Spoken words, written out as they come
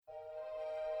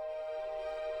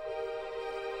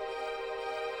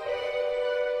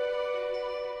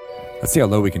Let's see how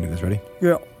low we can do this. Ready?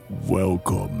 Yeah.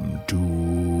 Welcome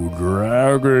to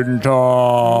Dragon Talk.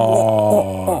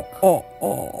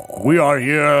 We are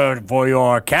here for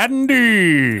your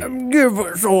candy. Give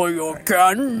us all your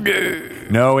candy.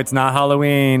 No, it's not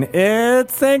Halloween.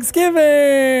 It's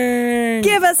Thanksgiving.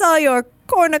 Give us all your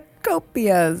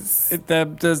cornucopias.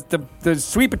 The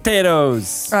sweet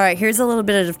potatoes. All right, here's a little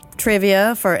bit of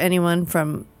trivia for anyone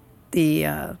from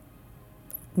the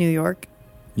New York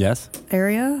Yes.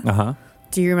 area. Uh-huh.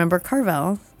 Do you remember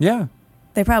Carvel? Yeah.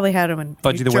 They probably had them in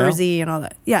Fudgy New the Whale? Jersey and all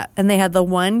that. Yeah, and they had the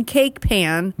one cake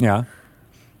pan, Yeah.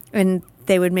 and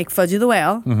they would make Fudgy the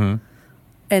Whale. Mm-hmm.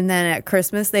 And then at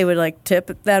Christmas, they would like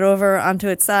tip that over onto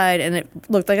its side, and it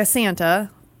looked like a Santa.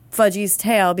 Fudgy's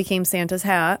tail became Santa's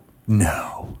hat.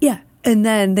 No. Yeah. And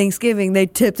then Thanksgiving, they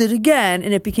tipped it again,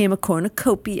 and it became a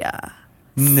cornucopia.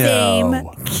 No.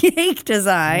 Same cake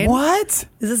design. What?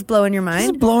 Is this blowing your mind? This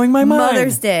is blowing my mind.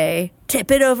 Mother's Day,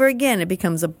 tip it over again, it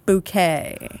becomes a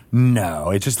bouquet.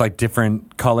 No, it's just like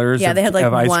different colors Yeah, they had like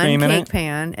of ice one cream in cake it.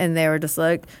 pan, and they were just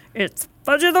like, it's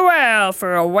Fudgy the Whale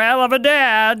for a whale of a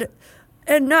dad.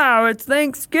 And now it's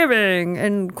Thanksgiving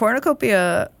and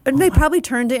cornucopia. And they probably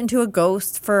turned it into a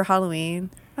ghost for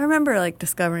Halloween. I remember like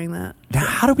discovering that. Now,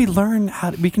 how do we learn?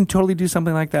 We can totally do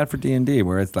something like that for D&D,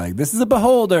 where it's like, this is a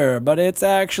beholder, but it's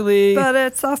actually... But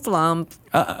it's a flump.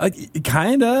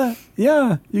 Kinda.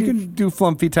 Yeah. You can do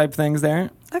flumpy type things there.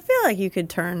 I feel like you could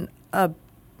turn a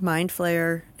mind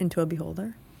flayer into a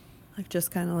beholder. Like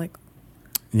just kind of like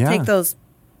Yeah. take those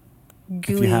if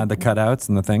gooey you had the cutouts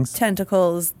and the things,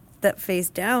 tentacles that face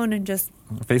down and just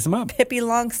face them up. Pippi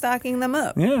Longstocking them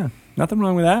up. Yeah. Nothing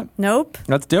wrong with that. Nope.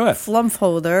 Let's do it. Flump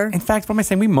holder. In fact, what am I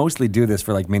saying? We mostly do this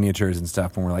for like miniatures and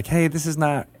stuff when we're like, hey, this is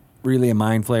not really a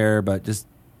mind flayer, but just,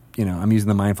 you know, I'm using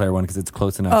the mind flayer one because it's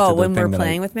close enough to the when thing we're that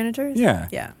playing with miniatures? Yeah.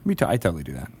 Yeah. I totally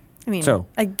do that. I mean, So-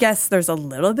 I guess there's a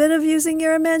little bit of using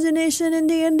your imagination in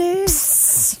D&D.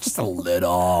 Just a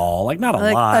little. Like, not a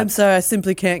Like, lot. I'm sorry, I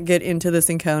simply can't get into this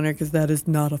encounter because that is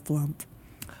not a flump.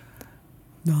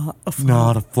 Not a flump.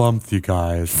 Not a flump, you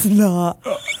guys. Not.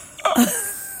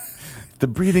 The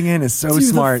breathing in is so Do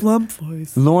smart. the flump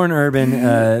voice. Lauren Urban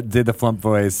did the flump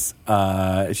voice.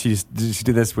 She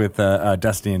did this with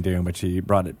Dusty and Doom, but she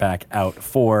brought it back out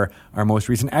for our most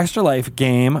recent Extra Life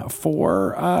game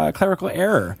for Clerical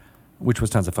Error, which was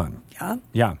tons of fun. Yeah.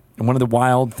 Yeah. And one of the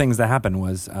wild things that happened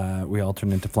was we all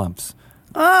turned into flumps.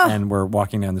 And we're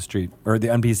walking down the street, or the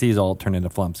NPCs all turned into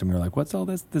flumps, and we were like, what's all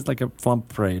this? There's like a flump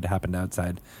parade happened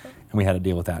outside, and we had to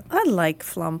deal with that. I like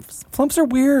flumps. Flumps are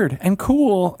weird and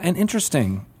cool and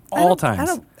interesting all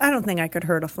times. I don't think I could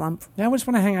hurt a flump. Yeah, I just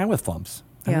want to hang out with flumps.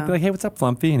 And Yeah. I'd be like, hey, what's up,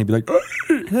 Flumpy? And he'd be like,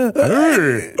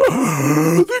 hey,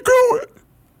 how's it going?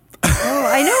 Oh,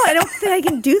 I know. I don't think I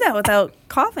can do that without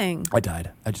coughing. I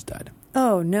died. I just died.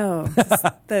 Oh, no.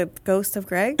 The ghost of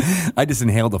Greg? I just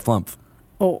inhaled a flump.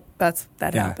 Oh, that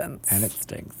Yeah, happens. and it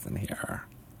stinks in here.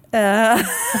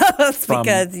 That's From-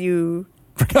 because you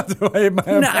Forgot the way my...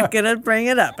 not going to bring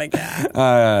it up again.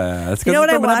 Let's go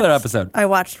from another episode. I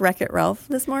watched Wreck-It Ralph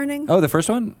this morning. Oh, the first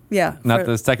one? Yeah. Not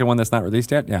the second one that's not released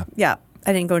yet? Yeah. Yeah.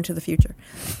 I didn't go into the future.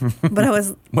 But I was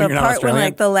When the you're not part when Australian?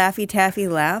 like the Laffy Taffy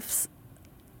laughs.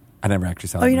 I never actually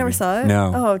saw it. Oh, you never saw it?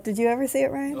 No. Oh, did you ever see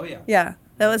it, Ryan? Oh, yeah. Yeah.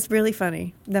 That was really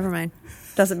funny. Never mind.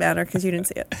 Doesn't matter because you didn't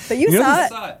see it. But you You saw know- it.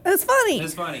 saw it. It was funny.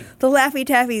 It's funny. The Laffy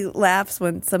Taffy laughs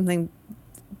when something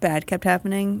bad kept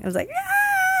happening. I was like,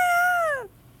 ah!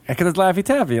 Because it's Laffy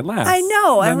Taffy. It laughs. I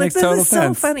know. That I'm like, makes this total is so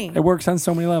sense. funny. It works on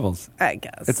so many levels. I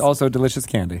guess. It's also delicious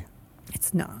candy.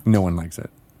 It's not. No one likes it.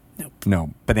 Nope.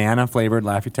 No. Banana flavored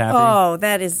Laffy Taffy. Oh,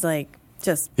 that is like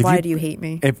just, If why you- do you hate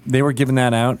me? If they were giving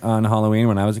that out on Halloween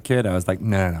when I was a kid, I was like,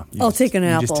 no. I'll take an You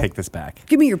apple. just take this back.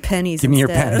 Give me your pennies Give me your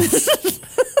instead. pennies.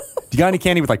 You got any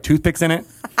candy with like toothpicks in it?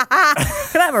 Can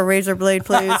I have a razor blade,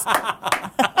 please?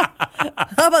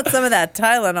 How about some of that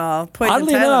Tylenol? Poison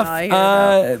Oddly Tylenol. I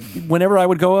hear about. whenever I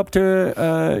would go up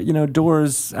to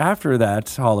doors after that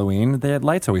Halloween, they had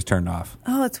lights always turned off.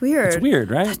 Oh, it's weird. It's weird,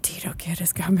 right? The Tito kid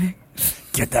is coming.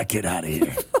 Get that kid out of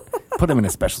here. Put him in a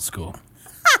special school.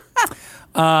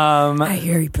 I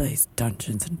hear he plays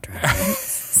Dungeons and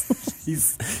Dragons.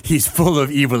 He's full of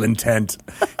evil intent.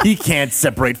 He can't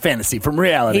separate fantasy from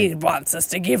reality. He wants us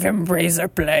to give him razor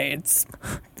blades.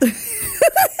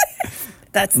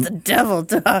 That's the devil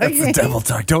dog. That's the devil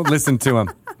talk. Don't listen to him.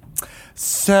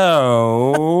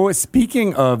 So,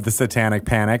 speaking of the Satanic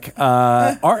Panic,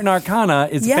 Art and Arcana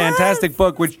is a Yes. fantastic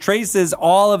book which traces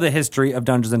all of the history of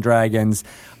Dungeons and Dragons.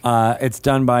 It's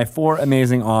done by 4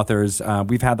 amazing authors.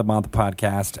 We've had them on the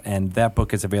podcast, and that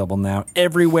book is available now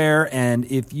everywhere. And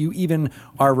if you even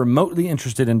are remotely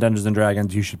interested in Dungeons and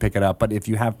Dragons, you should pick it up. But if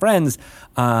you have friends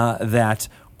that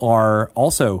are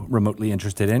also remotely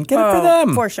interested in, get it for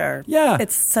them. For sure. Yeah.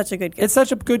 It's such a good gift. It's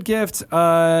such a good gift.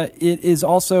 It is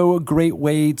also a great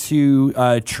way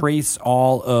to trace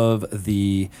all of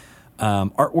the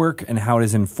artwork and how it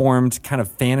is informed kind of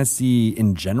fantasy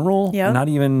in general. Yep. Not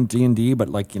even D&D, but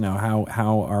like,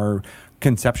 how our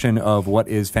conception of what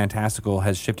is fantastical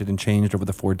has shifted and changed over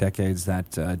the 4 decades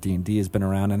that D&D has been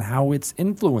around, and how it's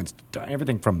influenced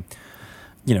everything from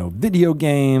video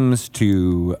games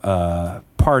to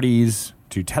parties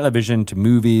to television to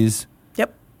movies.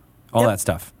 Yep. All that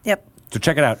stuff. Yep. So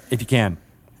check it out if you can.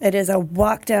 It is a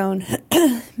walk down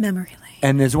memory lane.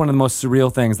 And it's one of the most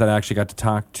surreal things that I actually got to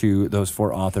talk to those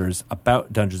 4 authors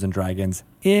about Dungeons and Dragons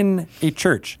in a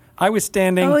church. I was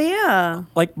standing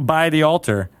like by the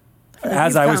altar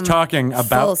as I was talking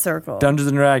about Dungeons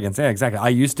and Dragons. Yeah, exactly. I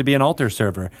used to be an altar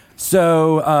server.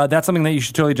 So that's something that you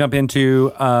should totally jump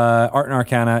into. Art and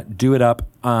Arcana, do it up.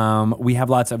 We have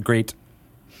lots of great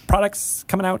products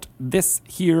coming out this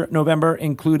here November,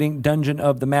 including Dungeon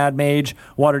of the Mad Mage,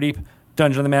 Waterdeep,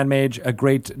 Dungeon of the Mad Mage, a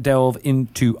great delve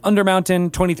into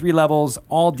Undermountain, 23 levels,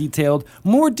 all detailed.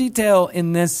 More detail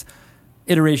in this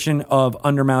iteration of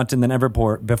Undermountain than ever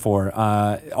before.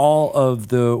 All of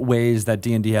the ways that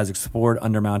D&D has explored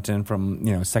Undermountain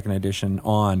from second edition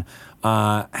on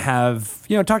have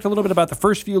talked a little bit about the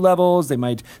first few levels. They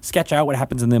might sketch out what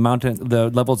happens in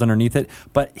the levels underneath it.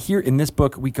 But here in this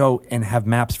book, we go and have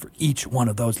maps for each one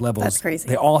of those levels. That's crazy.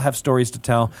 They all have stories to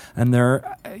tell, and they're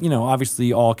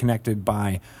obviously all connected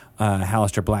by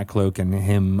Halaster Blackcloak and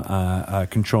him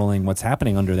controlling what's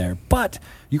happening under there. But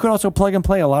you could also plug and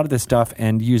play a lot of this stuff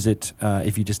and use it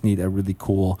if you just need a really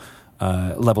cool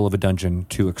level of a dungeon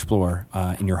to explore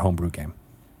in your homebrew game.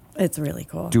 It's really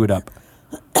cool. Do it up.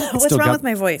 What's wrong with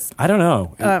my voice? I don't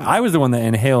know. I was the one that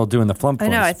inhaled doing the flump voice.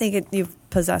 I know. I think you've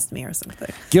possessed me or something.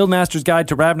 Guildmaster's Guide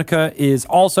to Ravnica is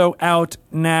also out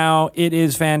now. It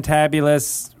is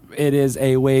fantabulous. It is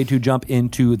a way to jump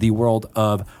into the world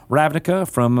of Ravnica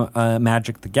from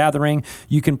Magic the Gathering.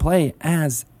 You can play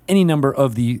as any number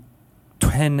of the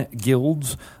 10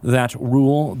 guilds that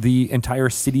rule the entire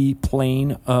city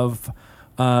plane of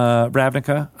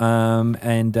Ravnica.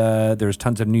 And there's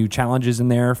tons of new challenges in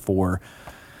there for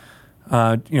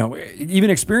even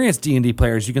experienced D&D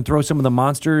players. You can throw some of the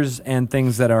monsters and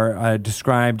things that are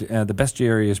described. The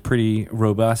bestiary is pretty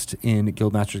robust in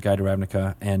Guildmaster's Guide to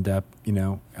Ravnica, and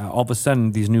all of a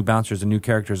sudden, these new bouncers and new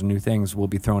characters and new things will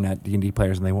be thrown at D&D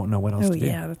players, and they won't know what else to do. Oh,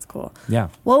 yeah, that's cool. Yeah.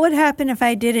 What would happen if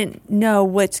I didn't know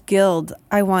which guild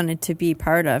I wanted to be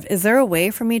part of? Is there a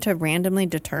way for me to randomly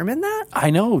determine that? I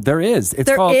know, there is.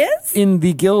 There is? In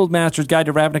the Guildmaster's Guide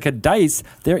to Ravnica dice,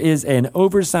 there is an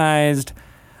oversized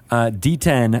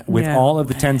D10 with all of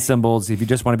the 10 symbols. If you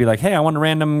just want to be like, hey, I want a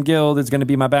random guild, it's going to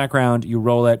be my background, you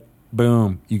roll it,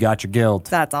 boom, you got your guild.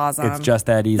 That's awesome. It's just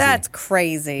that easy. That's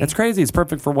crazy. That's crazy. It's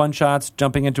perfect for one-shots,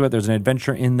 jumping into it. There's an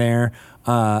adventure in there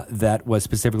that was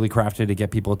specifically crafted to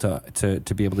get people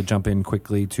to be able to jump in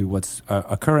quickly to what's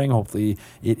occurring. Hopefully,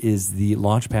 it is the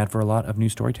launch pad for a lot of new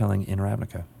storytelling in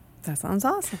Ravnica. That sounds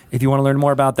awesome. If you want to learn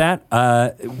more about that,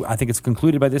 I think it's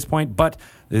concluded by this point, but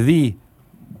the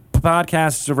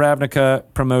Podcasts of Ravnica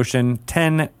promotion,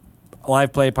 10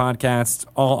 live play podcasts,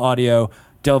 all audio,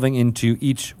 delving into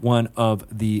each one of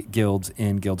the guilds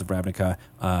in Guilds of Ravnica.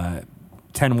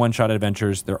 10 one-shot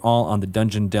adventures. They're all on the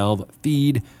Dungeon Delve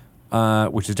feed,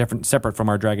 which is separate from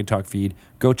our Dragon Talk feed.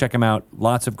 Go check them out.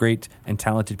 Lots of great and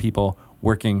talented people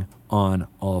working on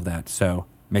all of that. So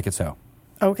make it so.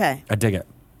 Okay. I dig it.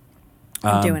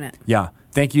 I'm doing it. Yeah.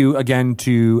 Thank you again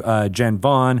to Jen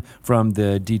Vaughn from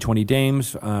the D20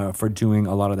 Dames for doing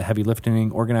a lot of the heavy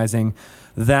lifting, organizing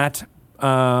that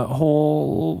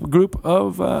whole group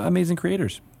of amazing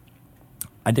creators.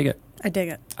 I dig it. I dig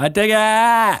it. I dig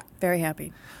it. Very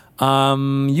happy.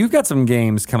 You've got some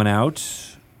games coming out.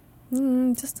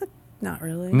 Not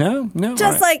really. No.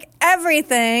 Just like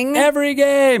everything. Every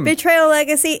game. Betrayal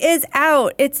Legacy is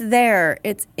out. It's there.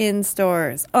 It's in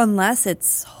stores. Unless it's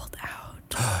sold out.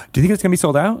 Do you think it's going to be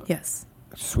sold out? Yes.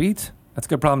 Sweet. That's a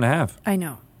good problem to have. I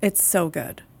know. It's so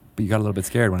good. But you got a little bit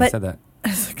scared when I said that.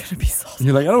 Is it going to be sold out?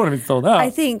 You're like, I don't want to be sold out. I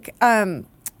think,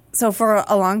 so for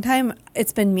a long time,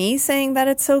 it's been me saying that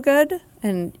it's so good.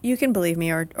 And you can believe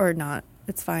me or not.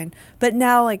 It's fine. But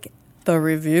now, like, the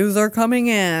reviews are coming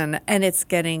in, and it's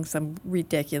getting some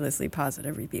ridiculously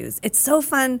positive reviews. It's so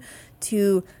fun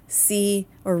to see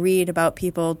or read about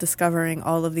people discovering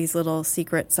all of these little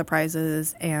secret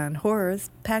surprises and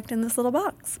horrors packed in this little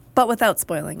box, but without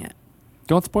spoiling it.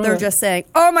 Don't spoil it. They're just saying,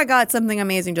 oh my God, something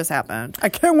amazing just happened. I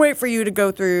can't wait for you to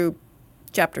go through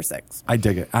chapter 6. I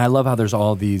dig it. I love how there's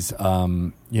all these,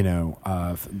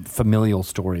 familial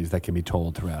stories that can be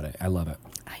told throughout it. I love it.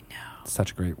 I know.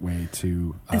 Such a great way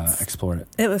to explore it.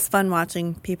 It was fun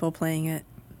watching people playing it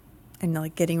and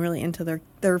like getting really into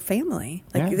their family.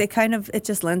 Like they kind of, it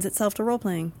just lends itself to role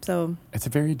playing. So it's a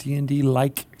very D&D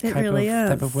like type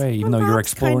of way, even though you're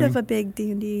exploring. Kind of a big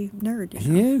D&D nerd.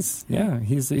 He is, yeah.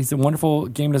 He's a wonderful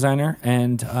game designer,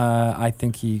 and I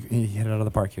think he hit it out of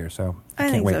the park here. So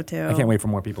I think so too. I can't wait for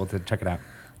more people to check it out.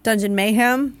 Dungeon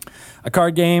Mayhem, a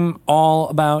card game all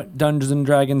about Dungeons and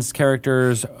Dragons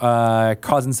characters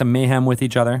causing some mayhem with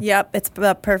each other. Yep, it's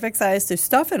the perfect size to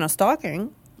stuff in a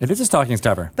stocking. It is a stocking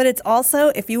stuffer. But it's also,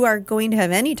 if you are going to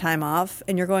have any time off,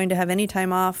 and you're going to have any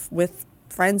time off with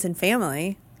friends and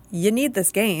family, you need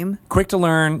this game. Quick to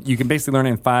learn. You can basically learn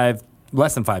it in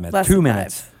less than 5 minutes. 2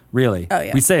 minutes. Really. Oh,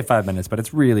 yeah. We say 5 minutes, but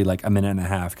it's really like a minute and a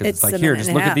half. Because it's like, here,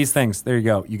 just look at these things. There you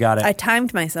go. You got it. I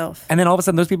timed myself. And then all of a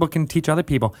sudden, those people can teach other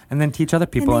people, and then teach other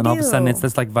people. And all of a sudden, it's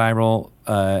this like viral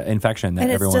infection that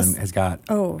everyone has got.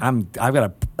 Oh. I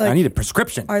need a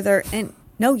prescription. Are there...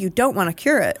 No, you don't want to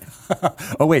cure it.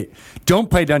 Oh, wait. Don't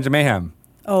play Dungeon Mayhem.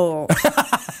 Oh.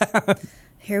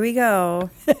 Here we go.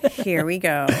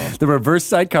 The reverse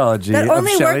psychology that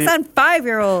only Shelley. works on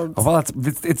 5-year-olds. Oh, well,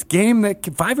 it's a game that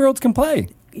 5-year-olds can play.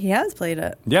 He has played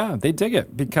it. Yeah, they dig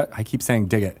it. Because I keep saying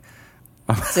dig it.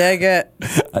 Dig it.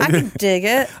 I can dig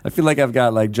it. I feel like I've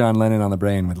got like John Lennon on the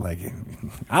brain with like,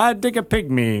 I dig a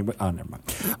pygmy. Oh, never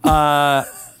mind.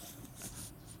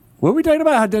 What were we talking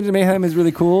about? How Dungeon Mayhem is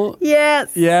really cool? Yes.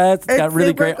 Yeah, it's got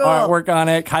really great cool. artwork on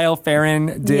it. Kyle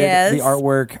Farron did the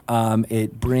artwork.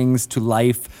 It brings to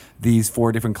life these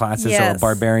 4 different classes. Yes. So a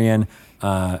barbarian,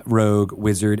 rogue,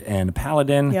 wizard, and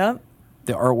paladin. Yep.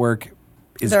 The artwork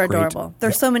is They're great. adorable.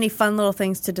 There's so many fun little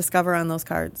things to discover on those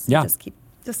cards. Yeah. Just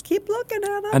keep looking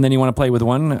at them. And then you want to play with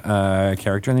one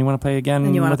character, and then you want to play again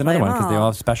with another one, because they all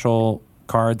have special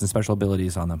cards and special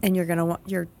abilities on them. And you're going to want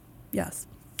yes.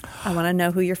 I want to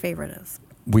know who your favorite is.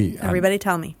 Everybody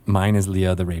tell me. Mine is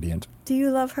Leah the Radiant. Do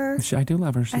you love her? I do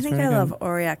love her. She's I think very I good. love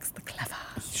Oryx the Clever.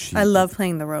 I love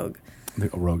playing the rogue. The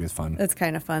rogue is fun. It's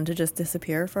kind of fun to just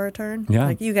disappear for a turn. Yeah.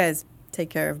 Like, you guys take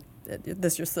care of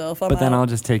this yourself. But then I'll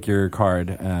just take your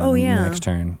card next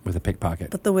turn with a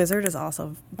pickpocket. But the wizard is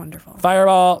also wonderful.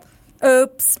 Fireball.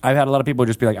 Oops. I've had a lot of people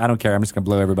just be like, I don't care. I'm just going to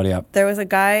blow everybody up. There was a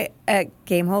guy at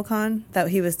Gamehole Con that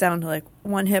he was down to like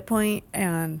 1 hit point,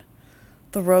 and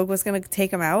the rogue was going to take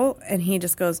him out, and he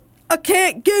just goes, I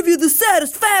can't give you the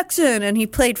satisfaction. And he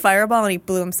played Fireball, and he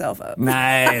blew himself up.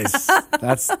 Nice.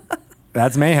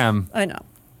 That's mayhem. I know.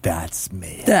 That's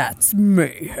mayhem. That's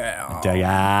mayhem.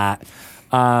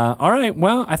 All right.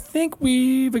 Well, I think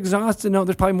we've exhausted. No,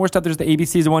 there's probably more stuff. There's the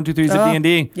ABCs and 1, 2, 3s of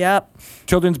D&D. Yep.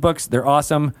 Children's books. They're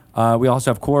awesome. We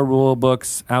also have core rule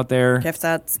books out there. Gift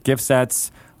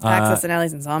sets. Axis and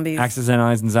Allies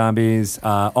and Zombies.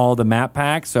 All the map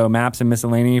packs. So maps and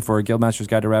miscellany for Guildmaster's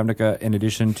Guide to Ravnica, in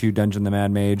addition to Dungeon the Mad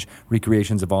Mage,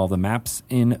 recreations of all the maps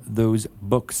in those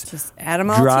books. Just add them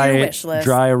all to your wish list.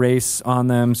 Dry erase on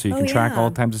them so you can track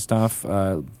all kinds of stuff.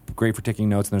 Great for taking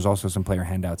notes. And there's also some player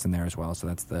handouts in there as well. So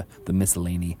that's the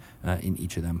miscellany in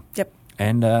each of them. Yep.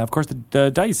 And, of course,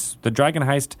 the dice. The Dragon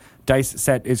Heist dice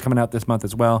set is coming out this month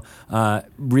as well.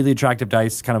 Really attractive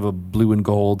dice, kind of a blue and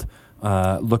gold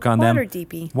look on them.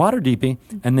 Water deepy.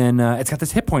 And then it's got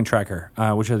this hit point tracker,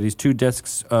 which are these 2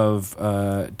 discs of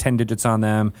 10 digits on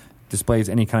them. Displays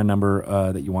any kind of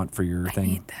number that you want for your thing.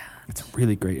 Need that. It's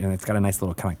really great, and it's got a nice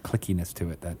little kind of clickiness to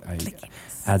it that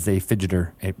as a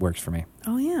fidgeter, it works for me.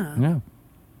 Oh, yeah. Yeah.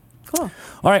 Cool.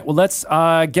 All right, well, let's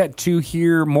get to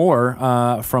hear more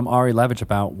from Ari Levitch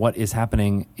about what is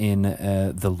happening in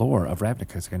the lore of Ravnica,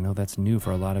 because I know that's new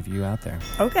for a lot of you out there.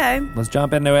 Okay. Let's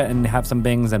jump into it and have some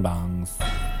bings and bongs.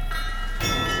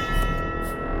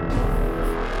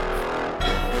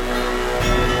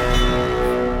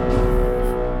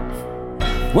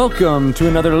 Welcome to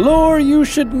another Lore You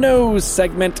Should Know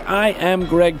segment. I am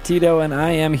Greg Tito, and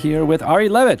I am here with Ari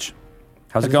Levitch.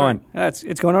 How's it going?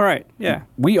 It's going all right, yeah.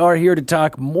 We are here to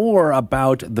talk more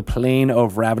about the Plane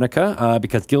of Ravnica,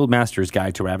 because Guildmaster's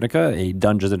Guide to Ravnica, a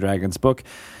Dungeons & Dragons book,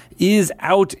 is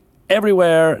out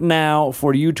everywhere now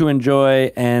for you to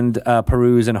enjoy and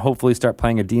peruse, and hopefully start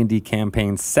playing a D&D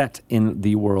campaign set in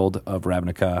the world of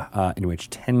Ravnica, in which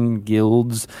 10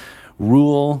 guilds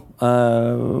rule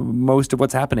most of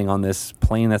what's happening on this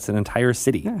plane that's an entire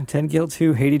city. Yeah, 10 guilds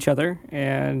who hate each other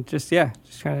and just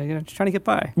trying to get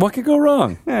by. What could go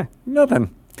wrong?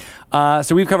 Nothing.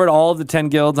 So we've covered all of the 10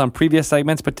 guilds on previous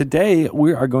segments, but today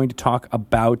we are going to talk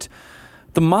about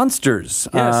The monsters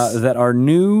Yes. that are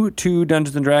new to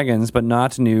Dungeons & Dragons, but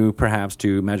not new, perhaps,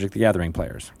 to Magic the Gathering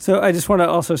players. So I just want to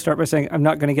also start by saying I'm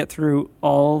not going to get through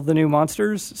all the new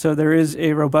monsters. So there is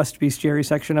a robust bestiary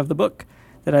section of the book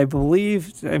that I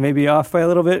believe, I may be off by a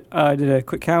little bit. I did a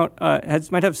quick count.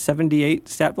 Might have 78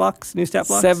 stat blocks, new stat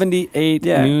blocks. 78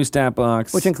 Yeah. new stat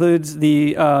blocks. Which includes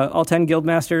all 10 guild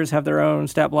masters have their own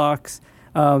stat blocks.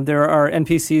 There are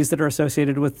NPCs that are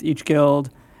associated with each guild.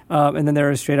 And then there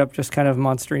are straight up just kind of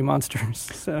monstery monsters.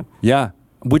 So Yeah,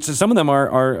 which some of them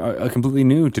are completely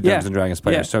new to Dungeons & Dragons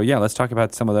players. Yeah. So yeah, let's talk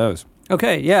about some of those.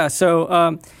 Okay, yeah.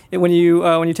 So when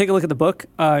you take a look at the book,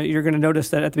 you're going to notice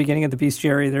that at the beginning of the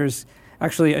bestiary, there's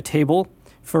actually a table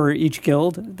for each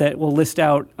guild that will list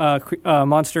out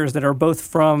monsters that are both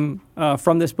from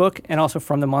this book and also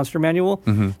from the monster manual.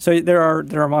 Mm-hmm. So there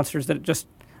are monsters that just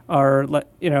are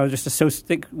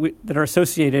that are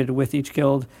associated with each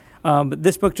guild. But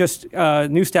this book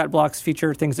new stat blocks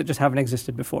feature things that just haven't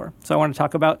existed before. So I want to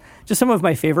talk about just some of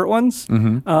my favorite ones.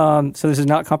 Mm-hmm. So this is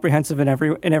not comprehensive in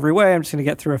every way. I'm just going to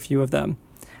get through a few of them.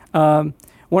 One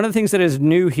of the things that is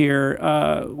new here,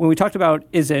 when we talked about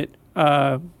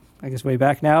I guess way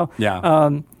back now. Yeah.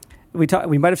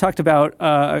 We might have talked about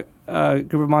a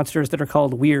group of monsters that are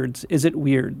called weirds. Is it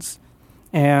weirds?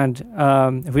 And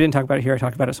if we didn't talk about it here, I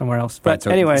talked about it somewhere else. But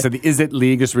Right, anyway. So the Is It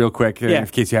League, just real quick, Yeah. in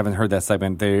case you haven't heard that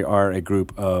segment, they are a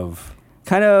group of...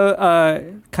 Kind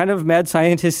of mad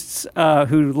scientists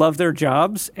who love their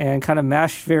jobs and kind of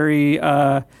mash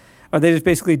or they just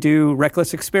basically do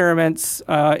reckless experiments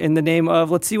in the name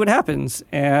of let's see what happens.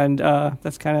 And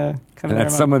that's kind of And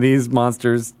that's some of these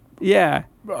monsters, yeah.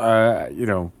 were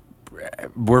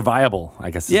viable,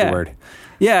 I guess is the word.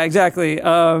 Yeah, exactly.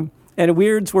 And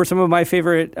weirds were some of my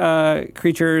favorite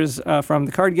creatures from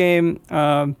the card game.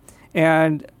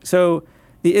 And so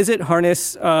the Is It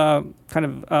harness kind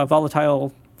of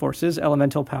volatile forces,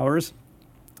 elemental powers.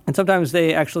 And sometimes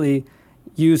they actually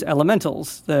use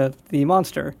elementals, the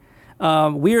monster.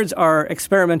 Weirds are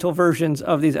experimental versions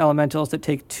of these elementals that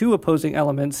take two opposing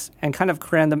elements and kind of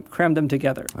cram them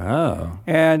together. Oh.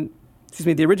 And,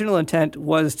 the original intent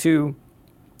was to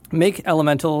make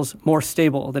elementals more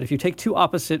stable, that if you take two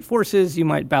opposite forces, you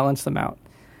might balance them out.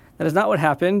 That is not what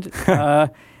happened.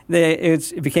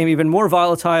 It became even more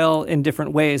volatile in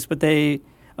different ways, but they're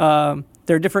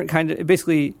different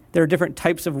there are different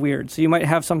types of weird. So you might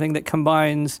have something that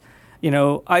combines,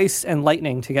 ice and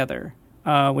lightning together,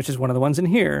 which is one of the ones in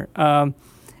here. And,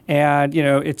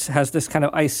 it has this kind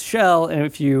of ice shell, and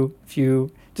if you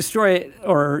destroy it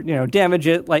or, damage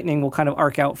it, lightning will kind of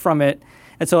arc out from it.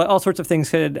 And so all sorts of things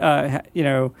could,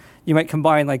 you might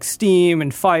combine like steam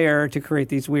and fire to create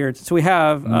these weirds. So we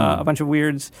have a bunch of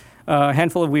weirds, a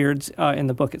handful of weirds in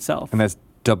the book itself. And that's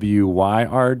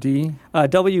WYRD?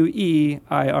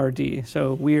 WEIRD.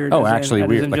 So weird. Oh, actually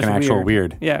weird, like an actual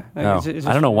weird. Yeah. Oh. It's just,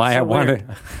 I don't know why I wanted it.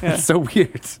 Yeah. It's so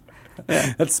weird.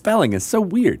 Yeah. That spelling is so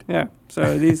weird. Yeah.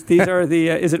 So these are the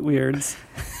Is It weirds.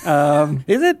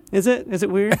 Is it? Is it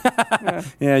weird?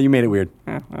 Yeah, you made it weird.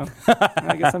 Yeah, well,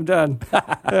 I guess I'm done.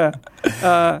 Yeah.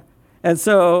 And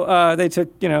so they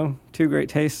took, two great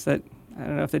tastes that I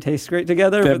don't know if they taste great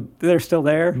together, but they're still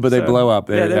there. But they blow up.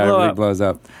 They blow everything up. blows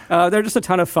up. They're just a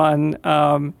ton of fun.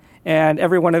 And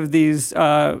every one of these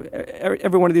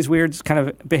weirds kind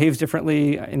of behaves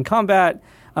differently in combat.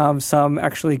 Some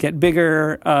actually get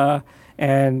bigger,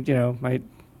 and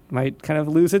might kind of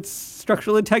lose its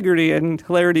structural integrity, and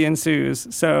hilarity ensues.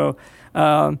 So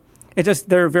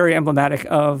they're very emblematic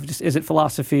of just Is It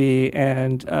philosophy.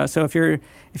 And so if you're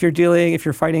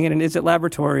fighting in an Is It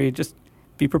laboratory, just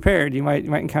be prepared. You might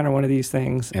encounter one of these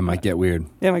things. It might get weird.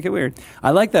 Yeah, it might get weird.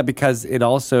 I like that because it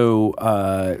also,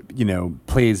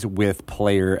 plays with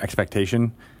player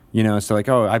expectation. So like,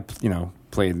 I've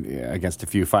played against a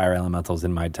few fire elementals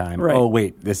in my time. Right. Oh,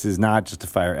 wait, this is not just a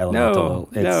fire elemental.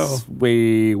 It's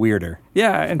way weirder.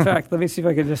 Yeah, in fact, let me see if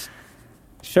I can just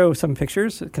show some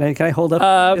pictures. Can I hold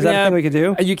up? Is that a thing we could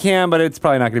do? You can, but it's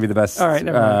probably not going to be the best. All right,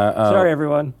 never mind. Sorry,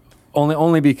 everyone.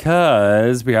 Only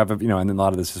because we have, and a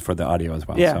lot of this is for the audio as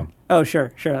well. Yeah. So. Oh,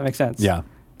 sure, that makes sense. Yeah.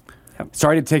 Yep.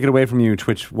 Sorry to take it away from you,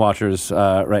 Twitch watchers,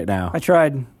 right now. I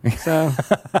tried. So,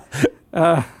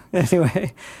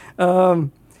 anyway.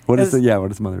 What are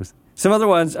some others? Some other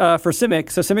ones for Simic.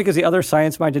 So Simic is the other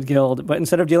science-minded guild, but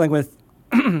instead of dealing with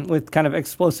with kind of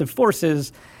explosive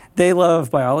forces, they love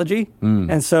biology.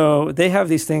 And so they have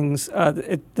these things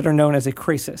that are known as a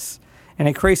Krasis. And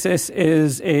a Krasis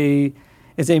is a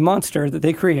monster that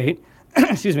they create.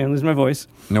 Excuse me, I'm losing my voice.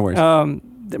 No worries.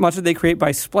 The monster they create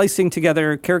by splicing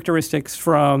together characteristics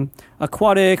from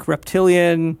aquatic,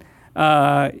 reptilian,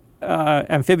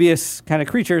 amphibious kind of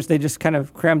creatures. They just kind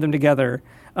of cram them together.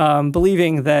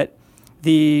 believing that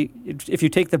if you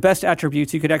take the best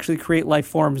attributes, you could actually create life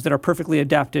forms that are perfectly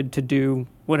adapted to do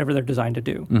whatever they're designed to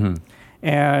do. Mm-hmm.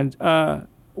 And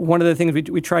one of the things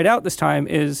we tried out this time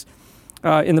is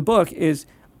in the book is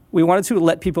we wanted to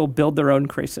let people build their own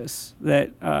Krasis.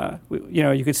 That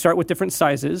you could start with different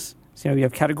sizes. So, you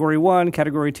have Category 1,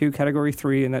 Category 2, Category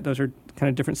 3, and those are kind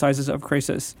of different sizes of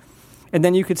Krasis. And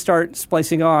then you could start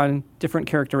splicing on different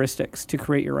characteristics to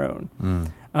create your own.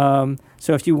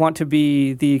 So if you want to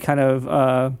be the kind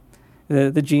of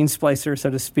the gene splicer, so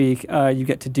to speak, you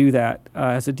get to do that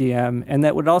as a DM. And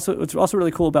what's also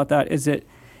really cool about that is it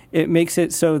makes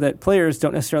it so that players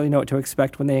don't necessarily know what to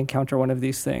expect when they encounter one of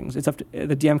these things. It's up to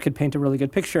the DM could paint a really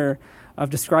good picture of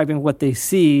describing what they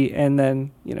see, and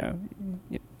then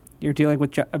you're dealing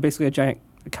with basically a giant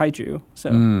kaiju.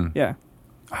 So yeah,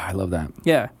 I love that.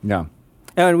 Yeah.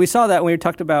 And we saw that when we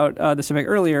talked about the Simic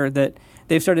earlier, that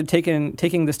they've started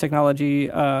taking this technology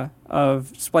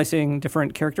of splicing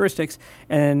different characteristics,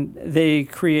 and they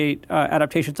create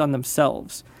adaptations on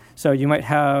themselves. So you might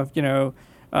have,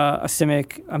 a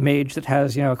Simic, a mage that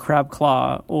has, a crab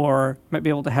claw, or might be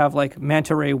able to have like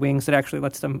manta ray wings that actually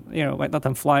lets them, might let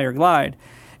them fly or glide.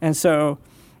 And so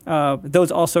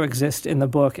those also exist in the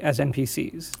book as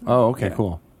NPCs. Oh, okay,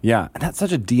 cool. Yeah, and that's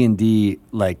such a D&D,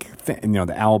 the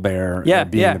owlbear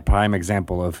being the prime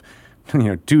example of,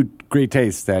 two great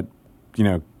tastes that,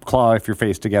 claw if your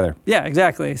face together. Yeah,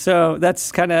 exactly. So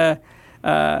that's kind of,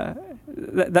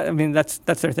 that's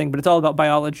their thing, but it's all about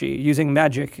biology, using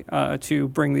magic to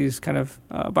bring these kind of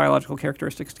biological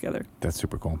characteristics together. That's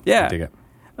super cool. Yeah. I dig it.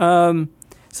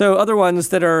 So other ones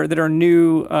that are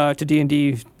new to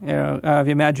D&D,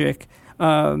 via magic,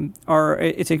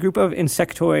 it's a group of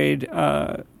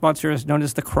insectoid monsters known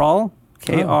as the Kraul,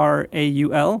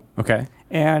 Kraul. Okay.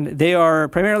 And they are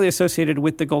primarily associated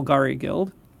with the Golgari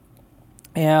Guild.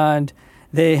 And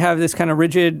they have this kind of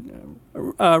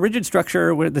rigid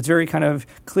structure that's very kind of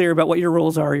clear about what your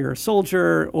roles are. You're a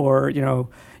soldier, or,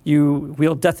 you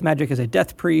wield death magic as a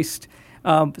death priest.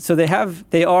 So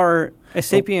they are a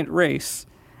sapient race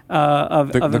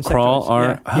of the insectoids. Kraul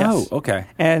are? Yeah. Yes. Okay.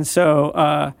 And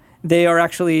so they are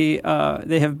actually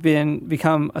they have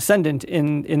become ascendant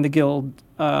in the guild.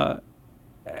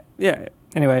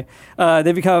 Anyway,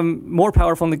 they become more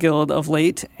powerful in the guild of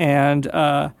late, and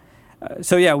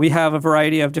we have a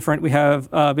variety of different. We have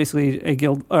basically a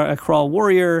guild, a Kraul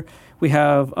warrior. We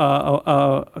have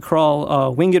a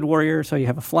Kraul winged warrior. So you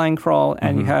have a flying Kraul,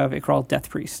 and you have a Kraul death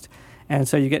priest. And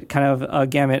so you get kind of a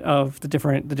gamut of the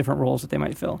different roles that they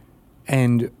might fill.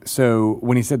 And so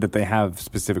when he said that they have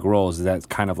specific roles, is that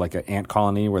kind of like an ant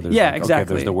colony where there's exactly. Okay,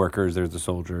 there's the workers, there's the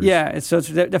soldiers. Yeah, so it's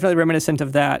definitely reminiscent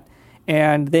of that.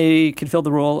 And they can fill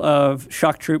the role of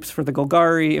shock troops for the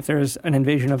Golgari if there's an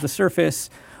invasion of the surface,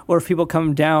 or if people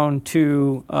come down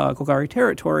to Golgari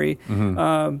territory.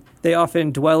 They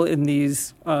often dwell in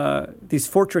these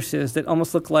fortresses that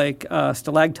almost look like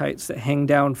stalactites that hang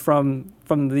down from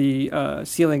the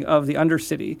ceiling of the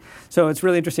Undercity. So it's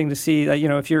really interesting to see that,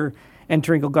 if you're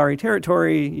entering Golgari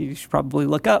territory, you should probably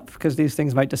look up, because these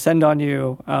things might descend on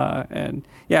you.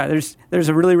 There's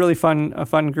a really, really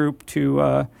fun group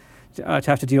to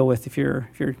have to deal with if you're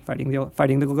fighting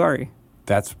the Golgari.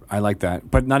 I like that.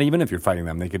 But not even if you're fighting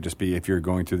them. They could just be if you're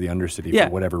going through the Undercity for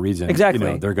whatever reason.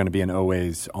 Exactly. They're going to be an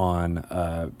always on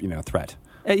threat.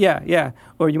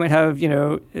 Or you might have,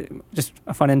 just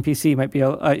a fun NPC might be a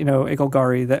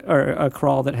Golgari or a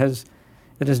Kraul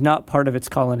that is not part of its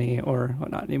colony or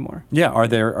whatnot anymore. Yeah. Are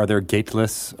there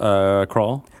gateless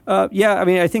Kraul?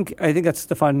 I think that's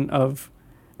the fun of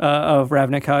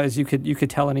Ravnica, is you could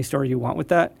tell any story you want with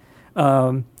that.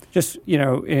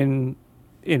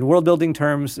 In world building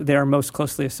terms, they are most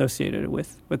closely associated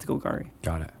with Golgari.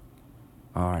 Got it.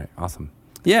 All right. Awesome.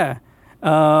 Yeah.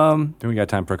 Then we got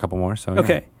time for a couple more. So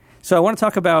okay. So I want to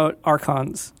talk about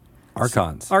Archons.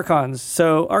 Archons.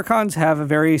 So Archons have a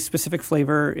very specific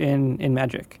flavor in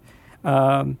magic.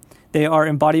 They are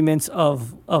embodiments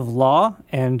of law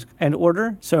and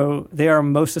order. So they are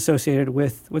most associated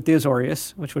with the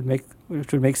Azorius, which would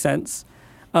make sense.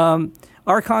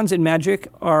 Archons in magic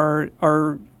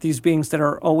are these beings that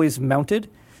are always mounted.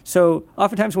 So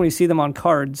oftentimes when you see them on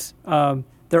cards, you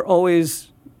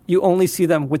only see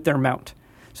them with their mount.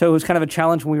 So it was kind of a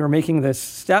challenge when we were making this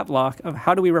stat block of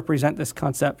how do we represent this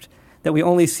concept that we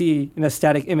only see in a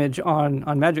static image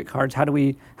on magic cards. How do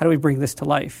we bring this to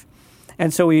life?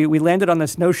 And so we landed on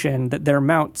this notion that their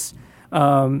mounts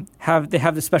have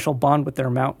this special bond with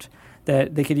their mount,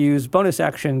 that they could use bonus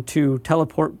action to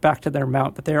teleport back to their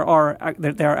mount, that they are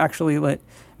actually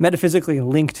metaphysically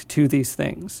linked to these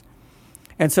things.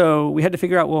 And so we had to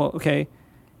figure out,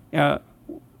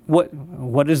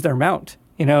 what is their mount?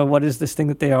 What is this thing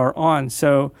that they are on?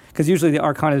 So, because usually the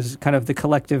Archon is kind of the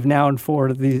collective noun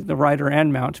for the rider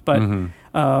and mount, but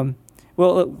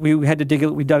we had to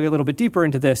we dug a little bit deeper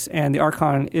into this, and the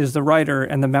Archon is the rider,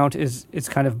 and the mount is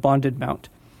kind of bonded mount.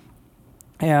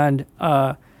 And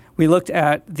we looked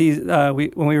at these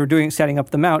when we were setting up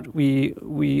the mount. We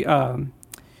in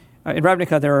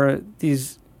Ravnica there are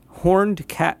these horned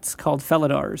cats called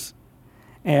Felidars,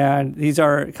 and these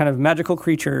are kind of magical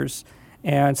creatures.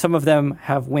 And some of them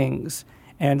have wings.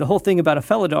 And the whole thing about a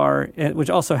Felidar, which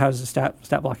also has a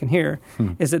stat block in here,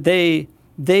 is that they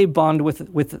bond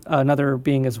with another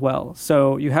being as well.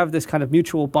 So you have this kind of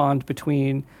mutual bond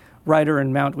between rider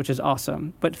and mount, which is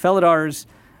awesome. But Felidars,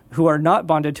 who are not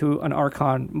bonded to an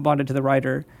Archon, bonded to the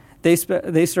rider, they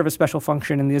serve a special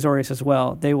function in the Azorius as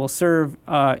well. They will serve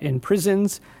in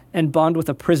prisons and bond with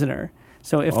a prisoner.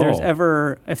 So if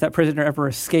that prisoner ever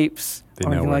escapes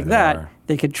or anything like that,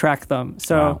 they could track them.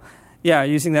 So,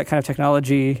 using that kind of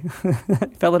technology,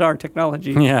 Felidar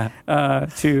technology, to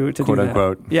quote do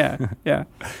unquote, that. Yeah.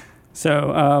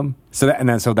 So,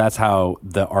 so that's how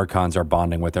the Archons are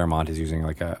bonding with their Mont, is using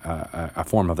like a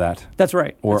form of that. That's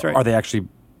right. Or that's right. Are they actually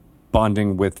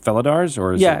bonding with Felidars,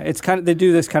 or is it's kind of, they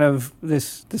do this kind of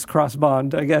this cross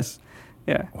bond, I guess.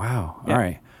 Yeah. Wow. Yeah. All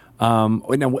right.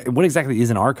 Now, what exactly is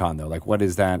an Archon, though? Like, what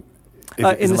is that?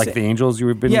 Is it like the angels you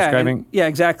have been describing? Yeah,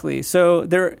 exactly. So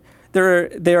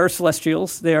they are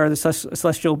celestials. They are the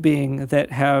celestial being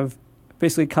that have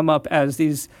basically come up as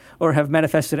these, or have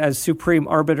manifested as supreme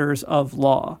arbiters of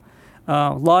law.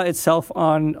 Law itself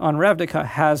on Ravnica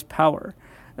has power.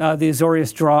 The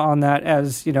Azorius draw on that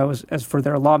as for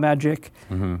their law magic.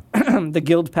 Mm-hmm. The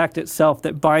guild pact itself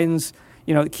that binds,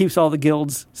 it keeps all the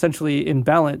guilds essentially in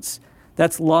balance.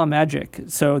 That's law magic.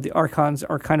 So the Archons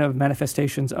are kind of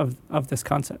manifestations of this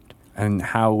concept. And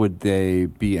how would they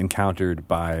be encountered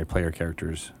by player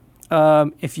characters?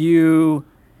 If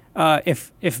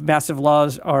massive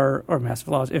laws are, or massive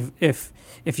laws, if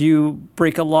you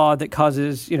break a law that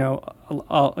causes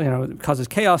causes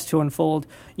chaos to unfold,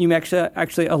 you may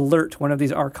actually alert one of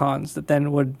these Archons that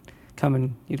then would come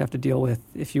and you'd have to deal with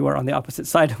if you are on the opposite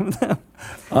side of them.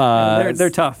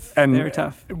 They're tough. And they're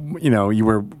tough. You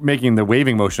were making the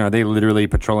waving motion. Are they literally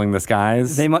patrolling the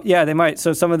skies? They might.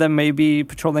 So some of them may be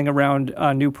patrolling around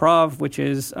New Prov, which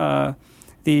is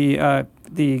the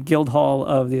guild hall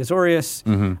of the Azorius.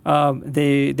 Mm-hmm.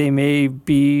 They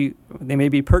may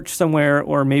be perched somewhere,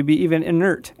 or maybe even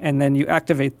inert, and then you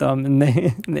activate them, and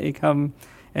they come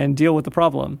and deal with the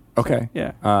problem. Okay.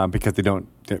 So, yeah.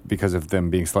 Because of them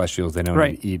being celestials, they don't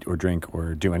need to eat or drink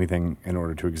or do anything in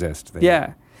order to exist.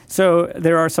 So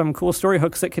there are some cool story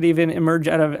hooks that could even emerge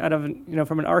out of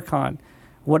from an Archon.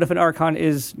 What if an Archon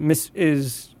is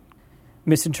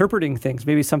misinterpreting things?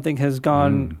 Maybe something has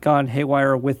gone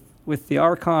haywire with the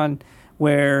Archon,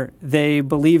 where they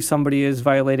believe somebody is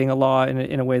violating a law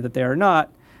in a way that they are not,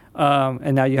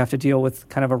 and now you have to deal with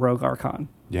kind of a rogue Archon.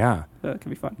 Yeah. That could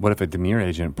be fun. What if a Dimir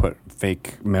agent put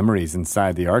fake memories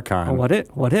inside the Archon? Oh, what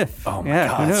if? Oh, my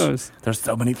gosh. Who knows? There's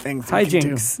so many things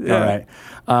Hijinks. We can do. Yeah.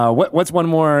 All right. What's one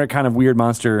more kind of weird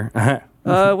monster? Even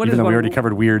though we already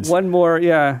covered weirds. One more,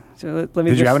 yeah. So let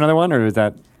me Did you have another one, or is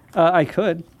that? I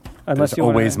could. Unless There's you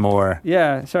always more.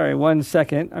 Yeah, sorry. 1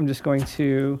 second. I'm just going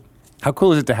to... How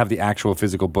cool is it to have the actual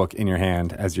physical book in your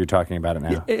hand as you're talking about it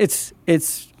now? It's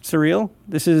surreal.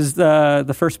 This is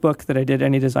the first book that I did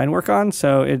any design work on,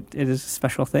 so it is a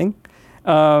special thing.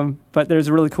 But there's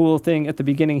a really cool thing at the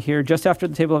beginning here. Just after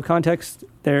the table of contents,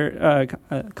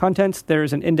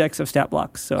 there's an index of stat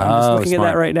blocks. So I'm just looking at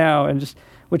that right now, and just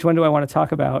which one do I want to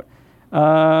talk about?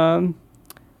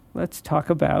 Let's talk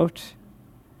about...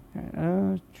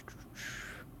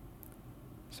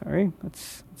 sorry,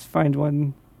 let's find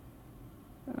one...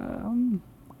 I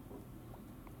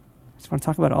just want to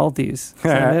talk about all of these.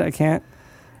 I can't.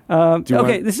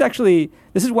 Okay, this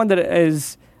is one that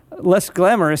is less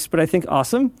glamorous, but I think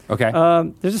awesome. Okay.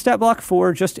 There's a stat block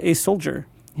for just a soldier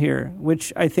here,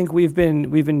 which I think we've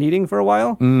been needing for a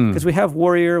while, because we have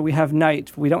warrior, we have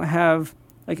knight, we don't have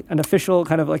like an official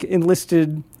kind of like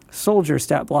enlisted soldier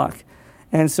stat block,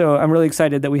 and so I'm really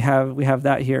excited that we have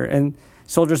that here. And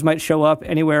soldiers might show up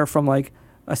anywhere from like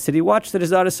a city watch that is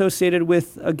not associated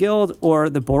with a guild, or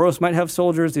the Boros might have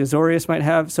soldiers, the Azorius might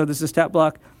have. So this is a stat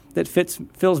block that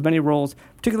fills many roles,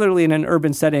 particularly in an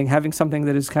urban setting, having something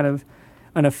that is kind of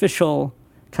an official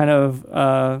kind of,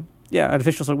 an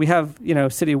official. So we have,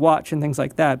 city watch and things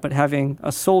like that, but having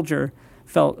a soldier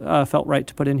felt right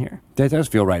to put in here. That does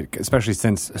feel right, especially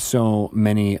since so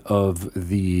many of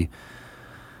the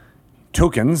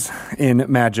tokens in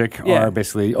Magic are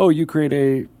basically, you create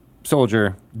a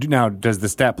soldier. Now, does the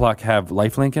stat block have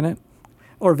lifelink in it?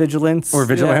 Or vigilance. Or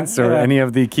vigilance, or any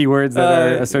of the keywords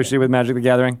that are associated with Magic the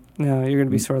Gathering? No, you're going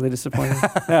to be sorely disappointed.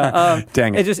 Yeah,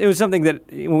 Dang it. It was something that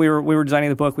when we were designing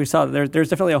the book, we saw that there's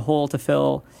definitely a hole to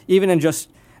fill, even in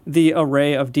just the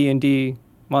array of D&D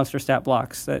monster stat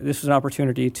blocks. That this was an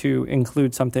opportunity to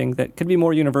include something that could be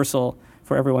more universal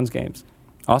for everyone's games.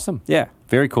 Awesome. Yeah.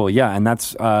 Very cool. Yeah, and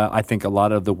that's, I think, a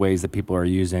lot of the ways that people are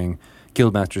using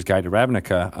Guildmaster's Guide to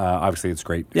Ravnica. Obviously, it's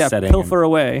great setting. Pilfer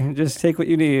away. Just take what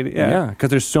you need. Yeah, because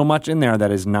there's so much in there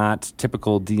that is not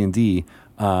typical D&D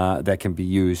that can be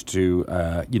used to,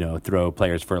 throw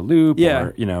players for a loop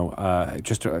or,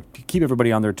 just to keep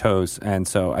everybody on their toes. And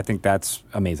so I think that's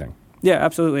amazing. Yeah,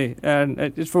 absolutely.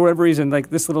 And for whatever reason,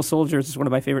 like this little soldier is one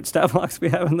of my favorite stat blocks we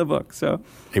have in the book. So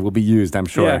it will be used, I'm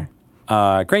sure. Yeah.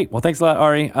 Great. Well, thanks a lot,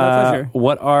 Ari. My pleasure.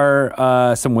 What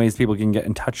are some ways people can get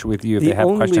in touch with you if they have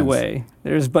questions? The only way.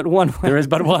 There's but one way. There is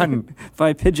but one.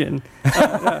 By pigeon.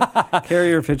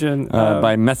 Carrier pigeon.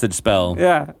 By message spell.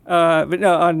 Yeah. But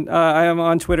no, I am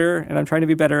on Twitter, and I'm trying to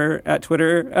be better at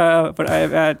Twitter. But I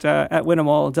am at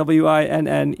Winnemall,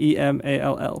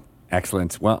 WINNEMALL.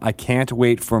 Excellent. Well, I can't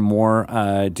wait for more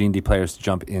D&D players to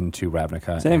jump into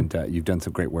Ravnica. Same. And you've done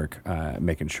some great work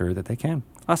making sure that they can.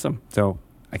 Awesome. So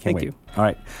I can't wait. Thank you. All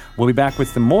right. We'll be back with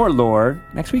some more lore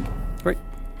next week. Great.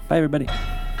 Bye, everybody.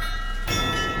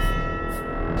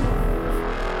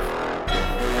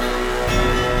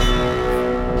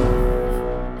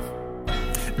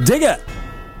 Dig it.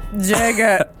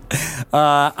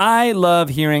 I love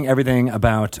hearing everything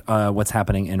about what's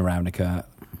happening in Ravnica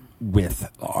with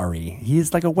Ari.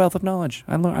 He's like a wealth of knowledge.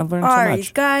 I've learned so much.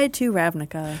 Ari's Guide to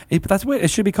Ravnica. That's what it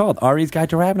should be called. Ari's Guide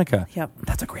to Ravnica. Yep.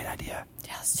 That's a great idea.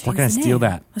 Yeah, we're going to steal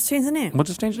that. Let's change the name. We'll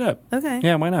just change it up. Okay.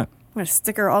 Yeah, why not? I'm going to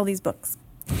sticker all these books.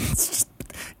 Just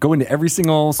go into every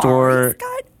single store.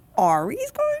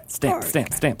 Ari's Guide? Stamp.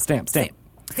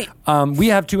 We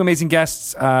have two amazing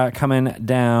guests coming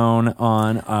down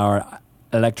on our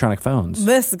electronic phones.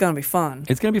 This is going to be fun.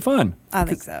 It's going to be fun. I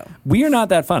think so. We are not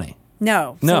that funny.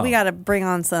 No. So we got to bring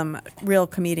on some real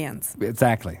comedians.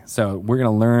 Exactly. So we're going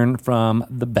to learn from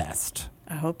the best.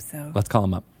 I hope so. Let's call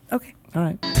them up. Okay. All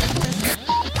right.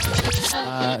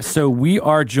 So we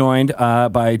are joined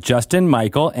by Justin,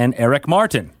 Michael, and Eric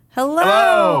Martin.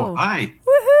 Hello. Hi.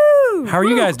 Woohoo. How are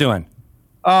you guys doing?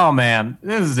 Oh, man.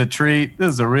 This is a treat.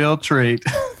 This is a real treat.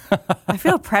 I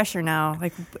feel pressure now.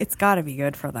 Like, it's got to be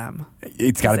good for them.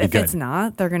 It's got to be if good. If it's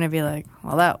not, they're going to be like,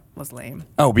 well, that was lame.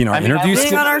 Oh, being on interviews?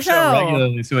 Being on our show.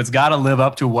 Regularly, so it's got to live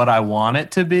up to what I want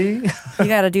it to be. You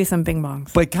got to do some bing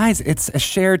bongs. But guys, it's a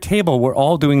shared table. We're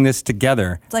all doing this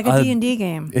together. It's like a D&D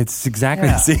game. It's exactly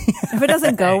the same. If it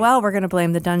doesn't go well, we're going to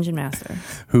blame the Dungeon Master.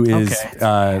 Who is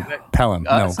Pelham.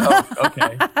 No.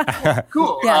 Okay.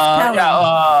 Cool.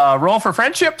 Yes, roll for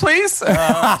friendship, please.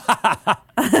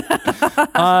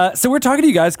 So we're talking to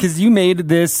you guys because you made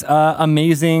this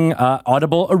amazing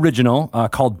Audible original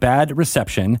called Bad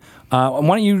Reception. Why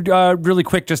don't you really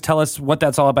quick just tell us what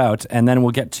that's all about, and then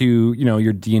we'll get to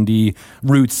your D&D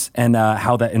roots and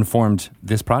how that informed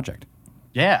this project.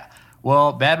 Yeah.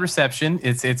 Well, Bad Reception,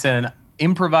 it's an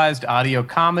improvised audio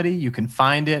comedy. You can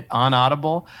find it on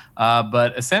Audible,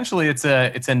 but essentially it's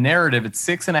a narrative. It's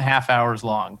 6.5 hours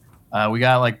long. We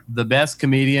got like the best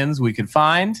comedians we could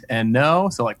find and know.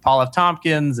 So like Paul F.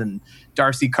 Tompkins and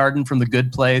Darcy Carden from The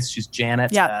Good Place. She's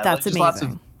Janet. Yeah, that's amazing. Lots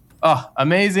of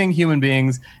amazing human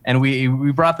beings. And we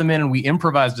brought them in and we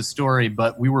improvised a story,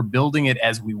 but we were building it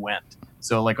as we went.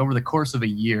 So like over the course of a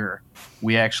year,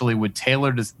 we actually would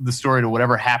tailor the story to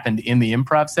whatever happened in the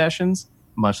improv sessions,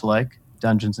 much like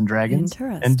Dungeons and Dragons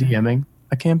and DMing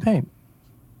a campaign.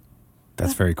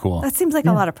 That's very cool. That seems like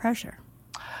a lot of pressure.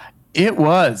 It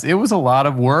was a lot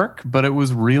of work, but it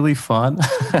was really fun.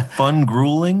 Fun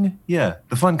grueling? Yeah,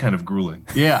 the fun kind of grueling.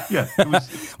 Yeah. It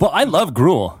was. Well, I love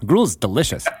gruel. Gruel's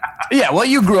delicious. Yeah, well,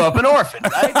 you grew up an orphan,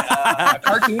 right?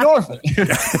 Cartoon orphan.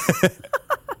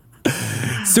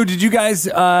 So did you guys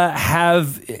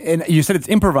have, and you said it's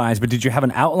improvised, but did you have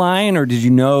an outline, or did you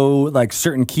know like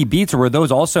certain key beats, or were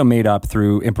those also made up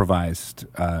through improvised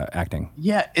acting?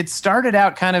 Yeah, it started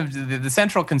out kind of, the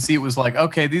central conceit was like,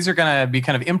 okay, these are going to be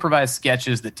kind of improvised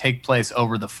sketches that take place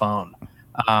over the phone.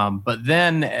 But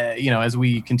then, as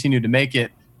we continued to make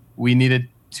it, we needed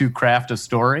to craft a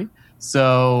story.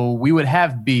 So we would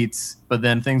have beats, but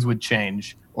then things would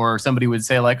change. Or somebody would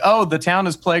say like, oh, the town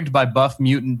is plagued by buff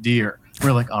mutant deer.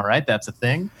 We're like, all right, that's a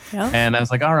thing. Yeah. And I was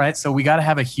like, all right, so we got to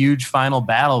have a huge final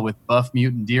battle with buff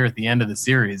mutant deer at the end of the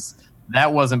series.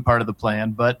 That wasn't part of the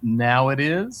plan, but now it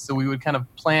is. So we would kind of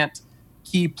plant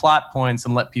key plot points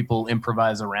and let people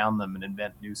improvise around them and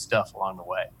invent new stuff along the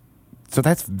way. So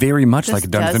that's very much This like a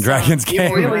Dungeons and does Dragons sound It game.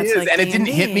 very really much is. like And it didn't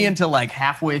hit D&D. me until like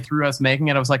halfway through us making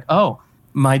it. I was like, oh,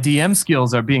 my DM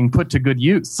skills are being put to good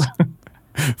use.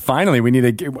 Finally, we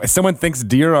need to. Someone thinks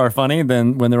deer are funny,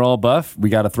 then when they're all buff, we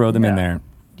got to throw them in there.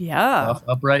 Yeah.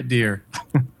 Upright deer.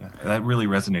 That really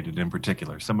resonated in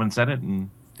particular. Someone said it and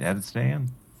they had to stay in.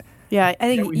 Yeah, I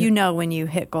think you know when you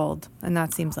hit gold, and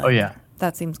that seems like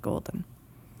that seems golden.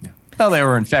 Well, they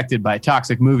were infected by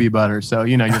toxic movie butter. So,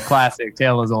 your classic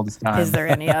tale as old as time. Is there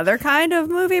any other kind of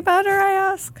movie butter, I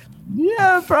ask?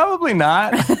 Yeah, probably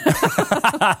not.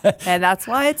 And that's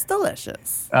why it's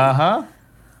delicious Uh-huh.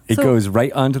 It So- goes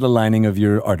right onto the lining of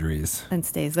your arteries. and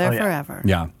stays there Oh, yeah. forever.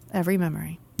 Yeah. Every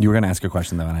memory. You were going to ask a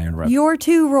question, though, and I interrupted. Your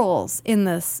two roles in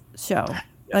this show.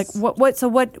 Like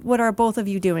what are both of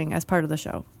you doing as part of the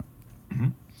show?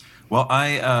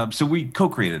 Well, so we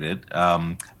co-created it,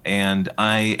 and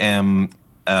I am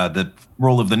the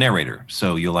role of the narrator.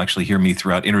 So you'll actually hear me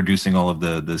throughout introducing all of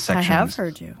the sections. I have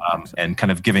heard you. And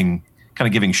kind of giving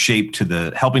shape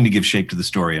to helping to give shape to the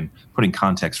story and putting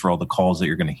context for all the calls that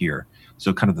you're going to hear.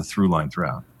 So kind of the through line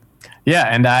throughout. Yeah,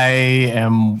 and I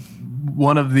am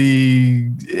one of the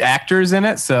actors in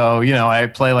it. So, I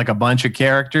play like a bunch of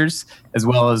characters as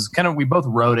well as we both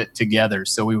wrote it together.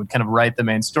 So we would kind of write the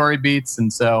main story beats.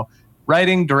 And so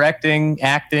writing, directing,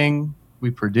 acting, we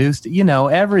produced,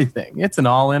 everything. It's an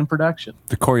all-in production.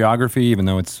 The choreography, even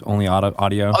though it's only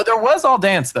audio. Oh, there was all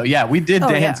dance though. Yeah, we did Oh,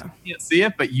 dance. yeah. You can't see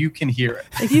it, but you can hear it.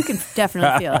 If you can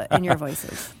definitely feel it in your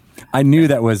voices. I knew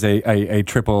that was a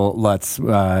triple Lutz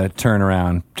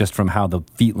turnaround just from how the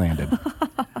feet landed.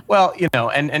 Well,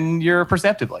 and you're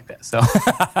perceptive like that. So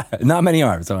Not many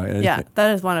are. So Yeah,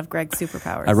 that is one of Greg's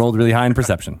superpowers. I rolled really high in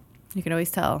perception. You can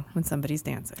always tell when somebody's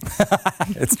dancing.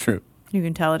 It's true. You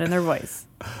can tell it in their voice.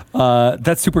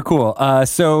 That's super cool.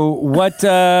 So what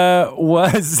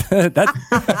was that?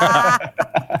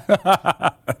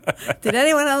 Did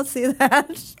anyone else see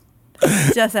that?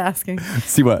 Just asking.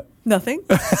 See what? Nothing?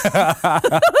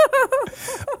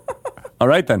 All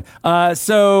right, then.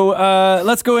 So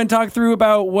let's go and talk through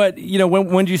about what,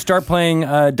 when did you start playing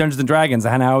Dungeons & Dragons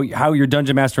and how your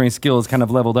dungeon mastering skills kind of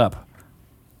leveled up?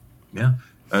 Yeah.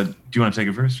 Do you want to take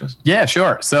it first, Justin? yeah,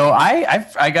 sure. So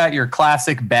I got your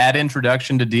classic bad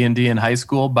introduction to D&D in high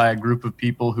school by a group of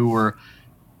people who were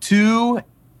too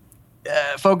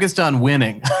focused on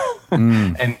winning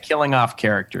and killing off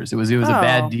characters. It was a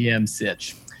bad DM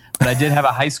sitch. But I did have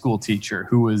a high school teacher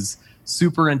who was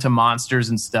super into monsters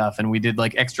and stuff, and we did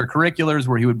like extracurriculars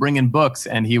where he would bring in books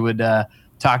and he would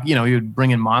talk, he would bring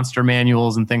in monster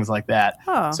manuals and things like that.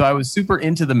 Oh. So I was super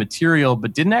into the material,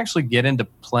 but didn't actually get into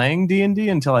playing D&D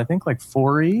until I think like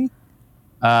 4E.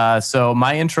 So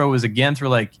my intro was again through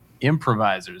like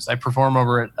improvisers. I perform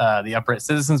over at the Upright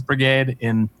Citizens Brigade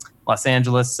in Los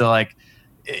Angeles. So like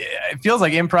it feels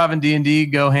like improv and D&D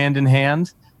go hand in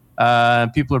hand.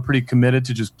 People are pretty committed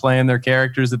to just playing their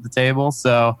characters at the table.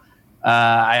 So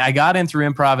I got in through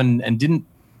improv and didn't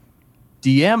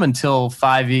DM until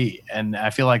 5e. And I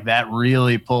feel like that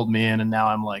really pulled me in. And now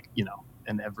I'm like,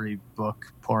 in every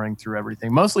book, pouring through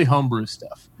everything, mostly homebrew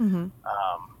stuff. Mm-hmm.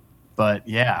 But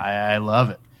yeah, I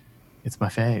love it. It's my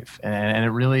fave. And it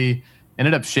really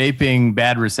ended up shaping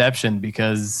bad reception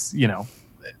because,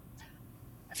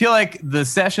 I feel like the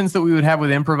sessions that we would have with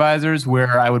improvisers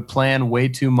where I would plan way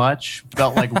too much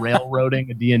felt like railroading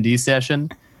a D&D session.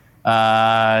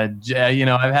 I've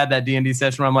had that D&D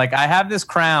session where I'm like, I have this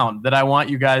crown that I want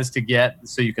you guys to get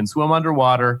so you can swim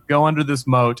underwater, go under this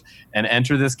moat, and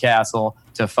enter this castle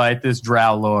to fight this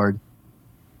drow lord.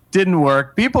 Didn't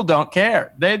work. People don't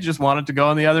care. They just wanted to go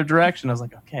in the other direction. I was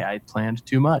like, okay, I planned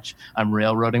too much. I'm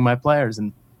railroading my players.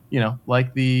 And,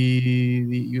 like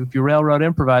if you railroad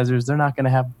improvisers, they're not going to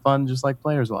have fun just like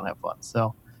players won't have fun.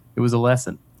 So it was a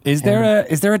lesson. Is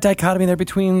there a dichotomy there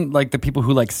between like the people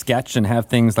who like sketch and have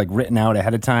things like written out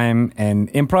ahead of time and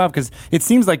improv? Because it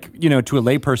seems like, to a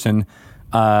layperson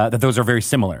that those are very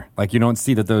similar. Like you don't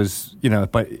see that those,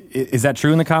 but is that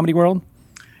true in the comedy world?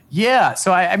 Yeah.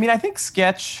 So I think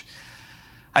sketch,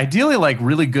 ideally like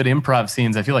really good improv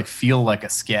scenes, I feel like a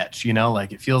sketch,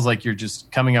 like it feels like you're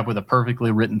just coming up with a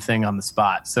perfectly written thing on the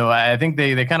spot. So I think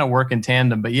they kind of work in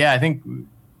tandem. But yeah, I think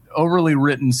overly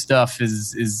written stuff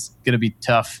is going to be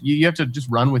tough. You have to just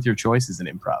run with your choices in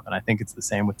improv, and I think it's the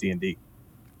same with D&D.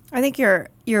 I think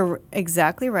you're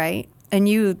exactly right, and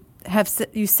you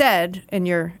said in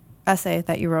your essay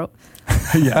that you wrote.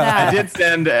 Yeah, I did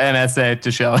send an essay to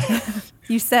Shelley.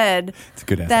 You said it's a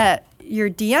good essay. that your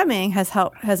DMing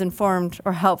has informed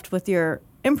or helped with your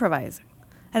improvising,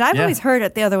 and I've always heard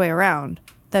it the other way around,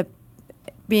 that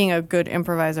being a good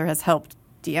improviser has helped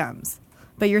DMs.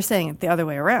 But you're saying it the other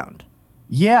way around.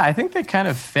 Yeah, I think they kind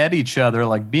of fed each other.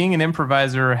 Like being an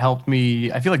improviser helped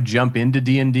me, I feel like, jump into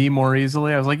D&D more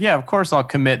easily. I was like, yeah, of course I'll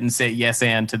commit and say yes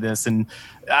and to this. And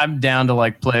I'm down to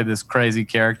like play this crazy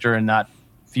character and not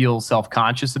feel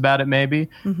self-conscious about it maybe.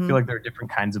 I feel like there are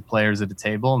different kinds of players at a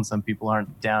table and some people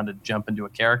aren't down to jump into a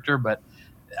character. But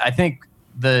I think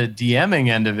the DMing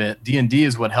end of it, D&D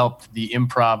is what helped the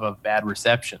improv of bad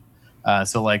reception.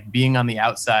 So like being on the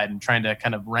outside and trying to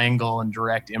kind of wrangle and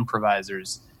direct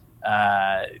improvisers,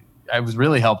 I was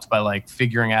really helped by like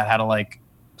figuring out how to like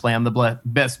plan the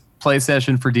best play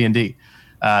session for D&D.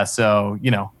 So,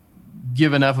 you know,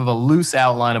 give enough of a loose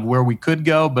outline of where we could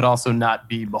go, but also not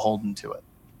be beholden to it.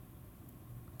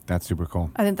 That's super cool.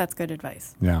 I think that's good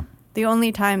advice. Yeah. The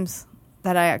only times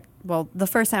that the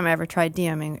first time I ever tried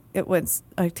DMing, it was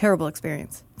a terrible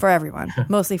experience for everyone,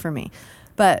 mostly for me.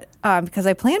 But because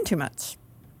I planned too much.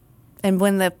 And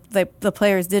when the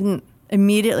players didn't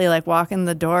immediately like walk in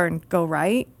the door and go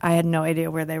right, I had no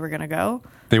idea where they were going to go.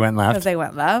 They went left? Because they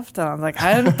went left. And I was like,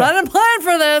 I didn't plan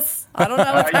for this. I don't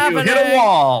know what's happening. You hit a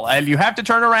wall and you have to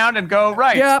turn around and go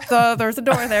right. Yep, there's a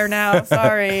door there now.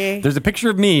 Sorry. There's a picture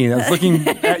of me that's looking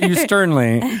at you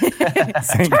sternly,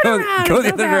 saying, go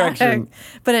the other direction.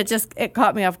 But it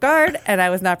caught me off guard, and I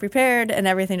was not prepared, and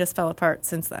everything just fell apart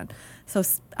since then. So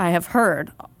I have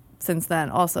heard since then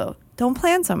also, don't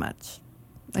plan so much.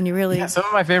 And you really... Yeah, some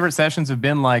of my favorite sessions have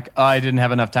been like, oh, I didn't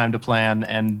have enough time to plan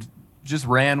and just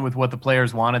ran with what the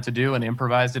players wanted to do and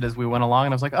improvised it as we went along.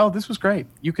 And I was like, oh, this was great.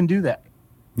 You can do that.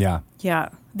 Yeah. Yeah.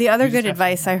 The other good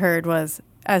advice I heard was,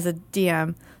 as a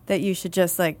DM, that you should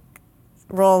just like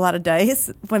roll a lot of dice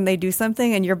when they do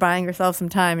something and you're buying yourself some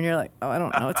time and you're like, oh, I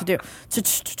don't know what to do.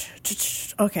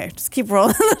 Okay, just keep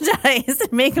rolling the dice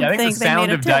and make them think they made a the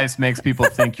sound of dice makes people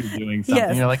think you're doing something.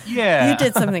 Yes. You're like, yeah. You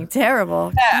did something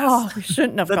terrible. Yes. Oh, we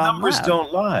shouldn't have The gone numbers left.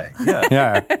 don't lie. Yeah.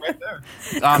 Yeah. Right there.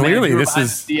 Oh, Clearly, man, if this you were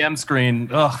is- behind the DM screen.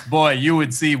 Oh boy, you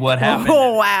would see what happened.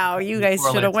 Oh, wow. You guys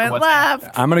Correlates should have to went what's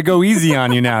left. I'm going to go easy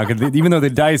on you now, because even though the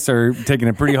dice are taking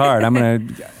it pretty hard, I'm going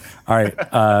to... All right,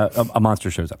 a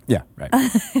monster shows up. Yeah,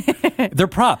 right. They're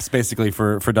props, basically,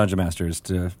 for Dungeon Masters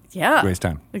to waste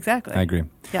time. Exactly. I agree.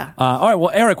 Yeah. All right,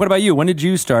 well, Eric, what about you? When did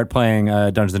you start playing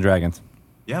Dungeons & Dragons?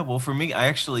 Yeah, well, for me, I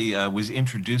actually was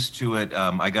introduced to it.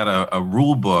 I got a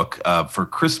rule book for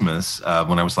Christmas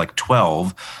when I was like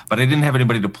 12, but I didn't have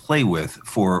anybody to play with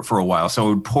for a while. So I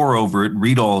would pore over it,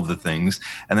 read all of the things.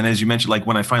 And then, as you mentioned, like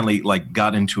when I finally like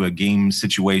got into a game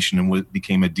situation and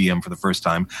became a DM for the first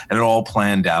time, and it all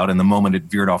planned out. And the moment it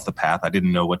veered off the path, I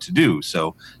didn't know what to do.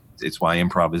 So it's why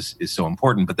improv is so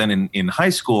important. But then in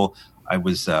high school, I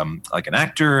was like an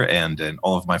actor, and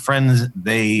all of my friends,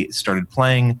 they started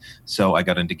playing. So I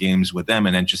got into games with them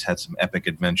and then just had some epic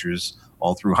adventures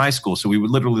all through high school. So we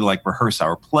would literally like rehearse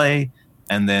our play.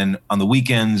 And then on the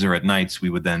weekends or at nights, we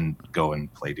would then go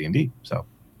and play D&D. So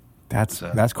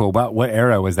That's cool. What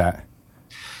era was that?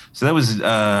 So that was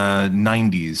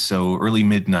 90s, so early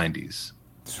mid 90s.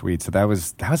 Sweet. So that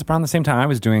was around the same time I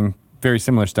was doing very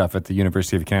similar stuff at the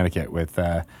University of Connecticut with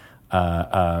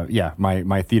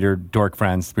my theater dork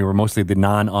friends. We were mostly the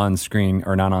non-on-screen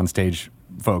or non-on-stage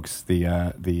folks,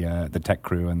 the tech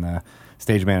crew and the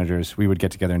stage managers. We would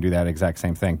get together and do that exact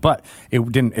same thing. But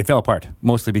it fell apart,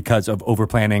 mostly because of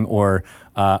over-planning or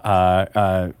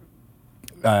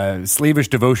slavish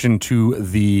devotion to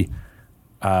the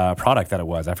product that it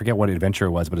was. I forget what adventure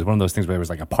it was, but it was one of those things where it was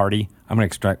like a party.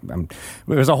 It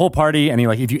was a whole party, and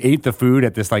if you ate the food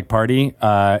at this like party,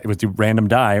 it was the random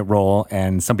die roll,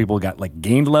 and some people got like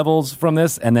gained levels from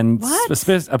this, and then a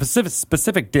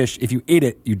specific dish, if you ate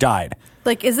it, you died.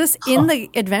 Like, is this in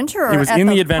the adventure or It was at in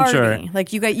the adventure? adventure.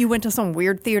 Like, you went to some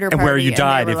weird theater party. And where you and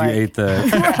died they if were you ate the...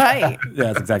 Right. Yeah,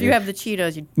 that's exactly. If you have the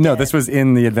Cheetos, you No, dead. this was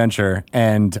in the adventure,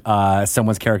 and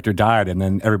someone's character died, and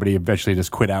then everybody eventually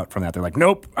just quit out from that. They're like,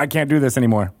 nope, I can't do this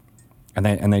anymore.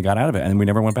 And they got out of it, and we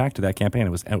never went back to that campaign.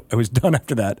 It was done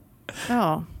after that.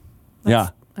 Oh. Yeah.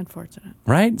 Unfortunate.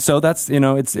 Right? So that's, I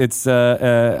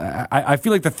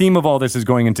feel like the theme of all this is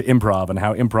going into improv and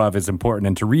how improv is important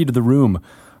and to read the room.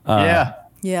 Yeah.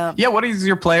 Yeah, what does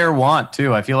your player want,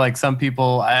 too? I feel like some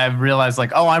people, I've realized,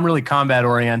 like, oh, I'm really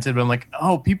combat-oriented, but I'm like,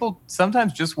 oh, people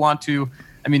sometimes just want to,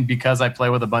 because I play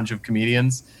with a bunch of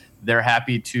comedians, they're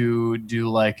happy to do,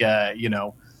 like, do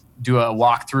a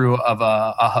walkthrough of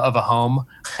a home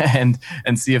and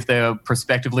see if they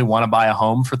prospectively want to buy a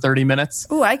home for 30 minutes.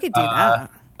 Ooh, I could do that.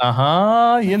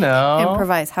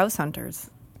 Improvise house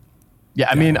hunters. Yeah,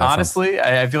 honestly,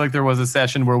 I feel like there was a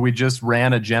session where we just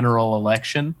ran a general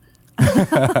election.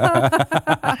 I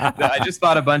just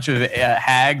fought a bunch of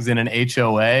hags in an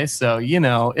HOA, so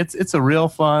it's a real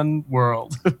fun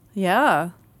world. Yeah.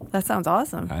 That sounds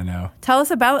awesome. I know. Tell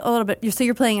us about a little bit. So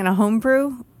you're playing in a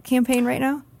homebrew campaign right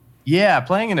now? Yeah,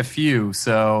 playing in a few.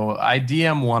 So I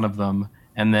DM one of them,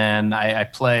 and then I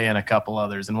play in a couple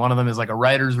others. And one of them is like a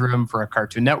writer's room for a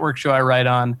Cartoon Network show I write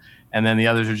on. And then the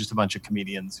others are just a bunch of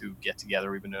comedians who get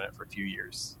together. We've been doing it for a few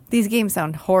years. These games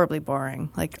sound horribly boring.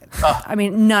 Like, I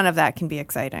mean, none of that can be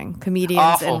exciting. Comedians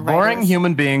Awful, and boring writers.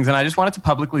 human beings. And I just wanted to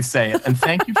publicly say it. And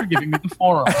thank you for giving me the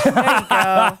forum. There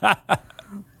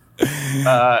you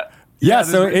go. Yeah,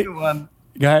 there's so a new one.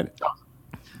 Go ahead.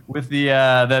 With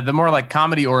the more like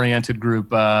comedy oriented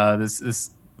group, our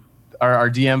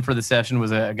DM for the session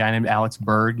was a guy named Alex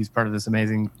Berg. He's part of this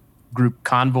amazing group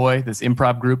Convoy, this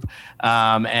improv group,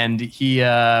 and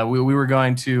we were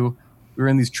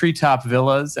in these treetop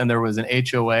villas, and there was an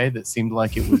HOA that seemed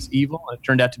like it was evil. It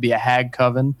turned out to be a hag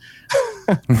coven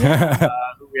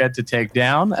we had to take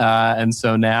down, and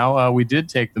so now we did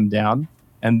take them down.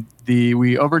 And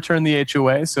we overturned the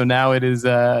HOA, so now it is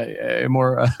a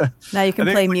more Now you can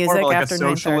I think play it's music more like after a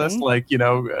socialist,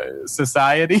 9:30.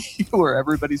 society where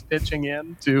everybody's pitching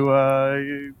in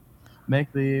to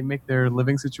make their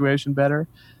living situation better.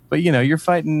 But you're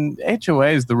fighting HOA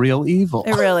is the real evil.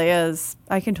 It really is.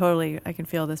 I can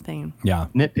feel this pain. Yeah.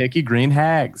 Nitpicky green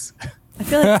hags. I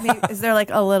feel like is there like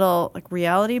a little like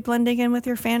reality blending in with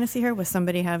your fantasy here with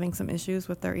somebody having some issues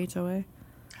with their HOA?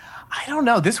 I don't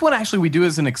know. This one actually we do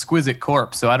as an exquisite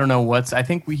corpse, so I don't know I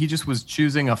think he just was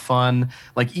choosing a fun,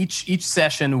 like each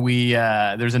session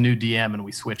there's a new DM and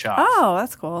we switch off. Oh,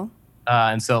 that's cool.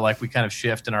 And so like we kind of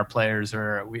shift, and our players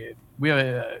we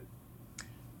have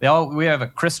a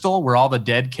crystal where all the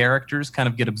dead characters kind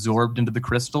of get absorbed into the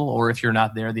crystal, or if you're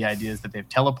not there, the idea is that they've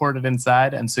teleported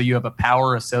inside, and so you have a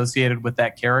power associated with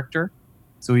that character.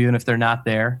 So even if they're not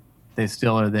there, they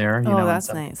still are there. That's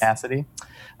in some nice. capacity.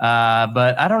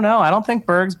 But I don't know. I don't think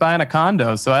Berg's buying a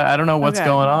condo, so I don't know what's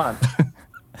going on.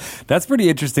 That's pretty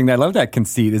interesting. I love that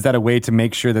conceit. Is that a way to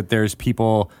make sure that there's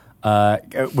people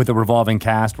with a revolving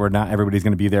cast where not everybody's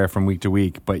going to be there from week to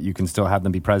week, but you can still have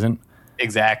them be present?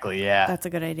 Exactly, yeah. That's a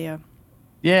good idea.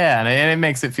 Yeah, and it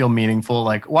makes it feel meaningful.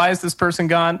 Like, why is this person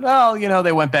gone? Well,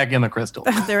 they went back in the crystal.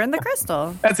 They're in the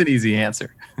crystal. That's an easy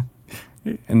answer.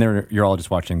 And you're all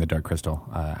just watching the Dark Crystal.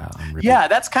 On repeat. Yeah,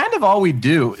 that's kind of all we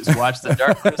do is watch the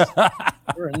Dark Crystal.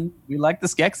 We like the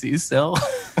Skeksis, so.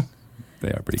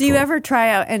 They are pretty Do cool. you ever try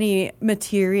out any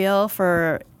material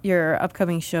for your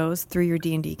upcoming shows through your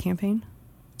D&D campaign?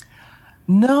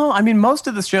 No, I mean, most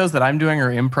of the shows that I'm doing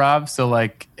are improv. So,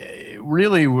 like,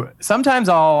 really, sometimes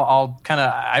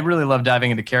I really love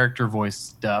diving into character voice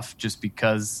stuff just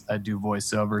because I do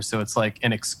voiceover. So it's like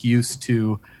an excuse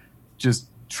to just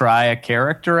try a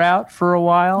character out for a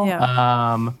while.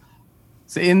 Yeah.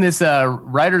 So in this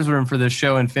writer's room for this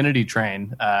show, Infinity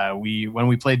Train, when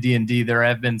we played D&D, there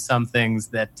have been some things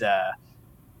that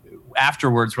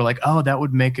afterwards we're like, oh, that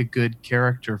would make a good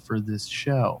character for this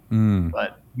show.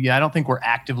 But yeah, I don't think we're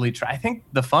actively trying. I think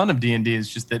the fun of D&D is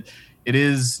just that it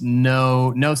is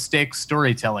no stakes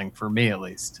storytelling for me, at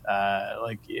least.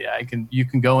 You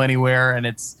can go anywhere and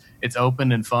it's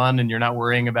open and fun, and you're not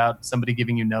worrying about somebody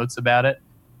giving you notes about it.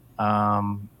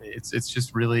 It's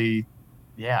just really,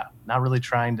 not really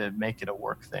trying to make it a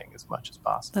work thing as much as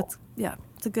possible.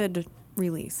 It's a good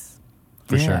release.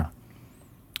 For sure.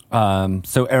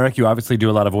 So, Eric, you obviously do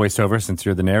a lot of voiceover since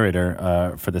you're the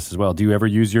narrator for this as well. Do you ever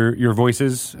use your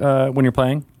voices when you're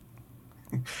playing?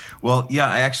 Well,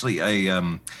 yeah,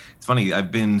 it's funny.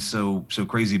 I've been so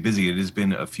crazy busy. It has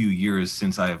been a few years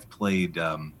since I've played.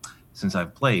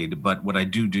 But what I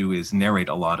do is narrate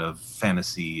a lot of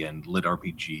fantasy and lit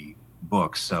RPG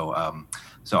books. So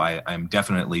I'm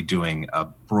definitely doing a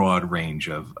broad range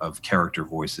of character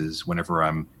voices whenever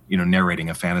I'm narrating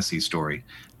a fantasy story.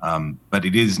 But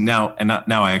it is now, and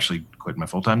now I actually quit my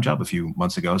full-time job a few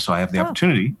months ago, so I have the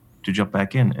opportunity to jump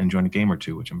back in and join a game or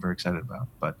two, which I'm very excited about.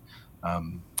 But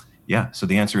so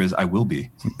the answer is I will be.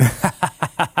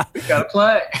 We gotta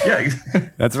play. Yeah,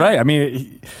 That's right. I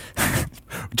mean,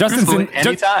 Justin,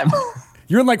 anytime.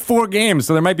 You're in like 4 games,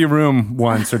 so there might be room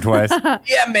once or twice.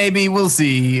 Yeah, maybe we'll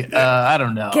see. I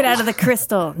don't know. Get out of the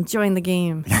crystal and join the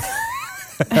game.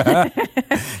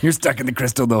 You're stuck in the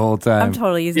crystal the whole time. I'm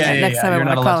totally using that next time You're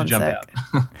I not want to call allowed him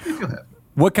to jump sick. out.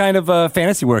 What kind of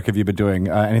fantasy work have you been doing?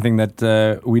 Anything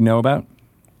that we know about?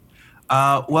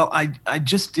 Well, I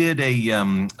just did a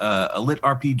lit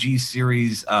RPG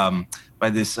series by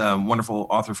this wonderful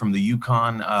author from the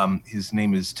Yukon. His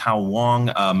name is Tao Wong,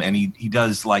 and he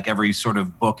does, like, every sort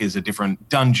of book is a different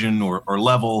dungeon or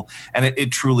level, and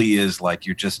it truly is like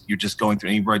you're just going through.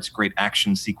 And he writes great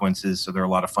action sequences, so they're a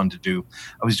lot of fun to do.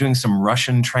 I was doing some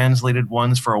Russian translated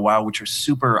ones for a while, which are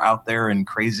super out there and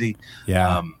crazy.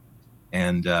 Yeah.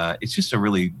 and it's just a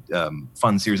really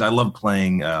fun series. I love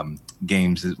playing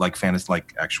games like fantasy,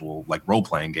 like actual like role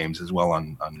playing games as well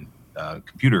on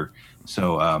computer.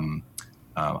 So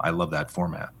I love that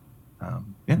format.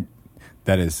 Yeah.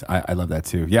 That is, I love that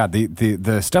too. Yeah,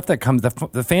 the stuff that comes,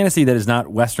 the fantasy that is not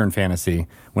Western fantasy,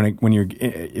 when you're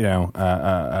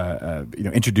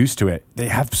introduced to it, they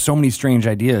have so many strange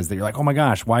ideas that you're like, oh my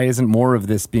gosh, why isn't more of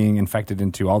this being infected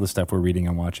into all the stuff we're reading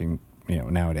and watching,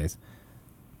 nowadays?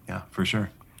 Yeah, for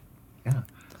sure. Yeah,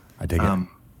 I dig it.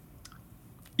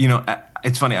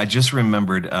 It's funny. I just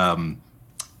remembered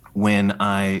when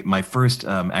my first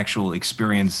actual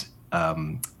experience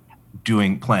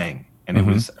playing, and I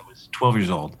was 12 years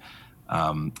old,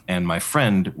 and my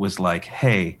friend was like,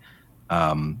 "Hey,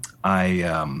 I've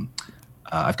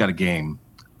got a game,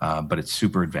 but it's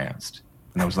super advanced."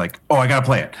 And I was like, "Oh, I gotta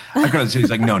play it." He's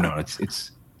like, "No,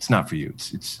 it's not for you.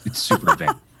 It's super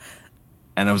advanced."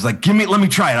 And I was like, let me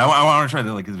try it. I want to try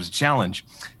it. Like, it was a challenge.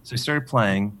 So I started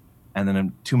playing, and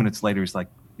then 2 minutes later, he's like,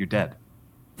 "You're dead."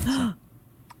 Like,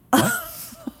 what?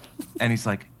 And he's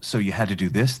like, "So you had to do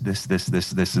this, and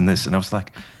this." And I was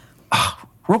like, "Oh,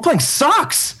 role-playing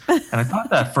sucks." And I thought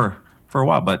that for a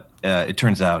while, but it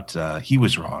turns out he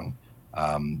was wrong.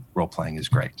 Role-playing is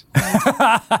great. You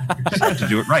just have to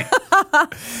do it right.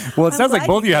 Well, it sounds like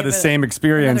both of you had the same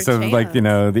experience of like,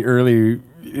 the early,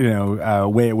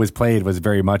 way it was played was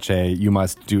very much you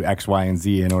must do X, Y, and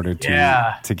Z in order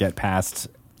to get past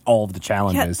all of the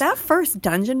challenges. Yeah, that first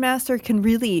Dungeon Master can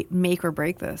really make or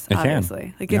break this,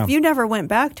 obviously. Like, if you never went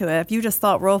back to it, if you just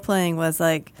thought role-playing was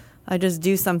like, I just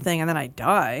do something and then I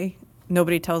die,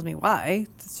 nobody tells me why,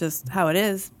 it's just how it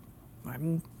is.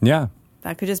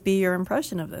 That could just be your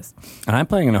impression of this. And I'm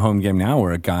playing in a home game now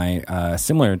where a guy,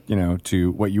 similar,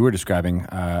 to what you were describing,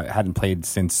 hadn't played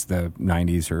since the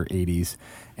 90s or 80s.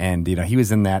 And, he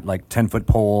was in that like 10-foot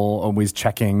pole, always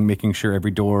checking, making sure every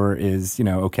door is,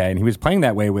 okay. And he was playing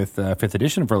that way with 5th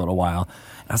edition for a little while.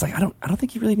 And I was like, I don't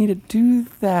think you really need to do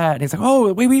that. And he's like, oh,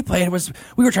 the way we played was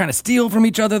we were trying to steal from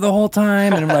each other the whole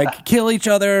time and like kill each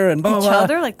other and blah, blah, blah. Each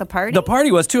other, like the party? The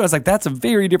party was too. I was like, that's a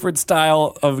very different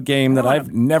style of game that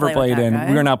I've never played in.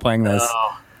 Guy. We're not playing this.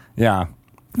 Oh. Yeah.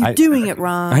 You're doing it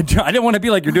wrong. I didn't want to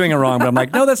be like you're doing it wrong, but I'm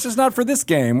like, no, that's just not for this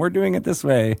game. We're doing it this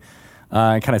way.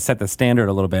 And kind of set the standard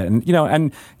a little bit. And,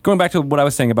 and going back to what I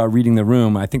was saying about reading the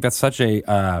room, I think that's such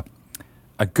a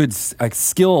good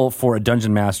skill for a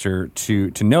dungeon master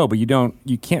to know, but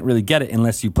you can't really get it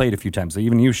unless you played a few times. So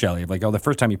even you, Shelley, like, the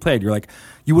first time you played, you're like,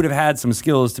 you would have had some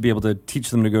skills to be able to teach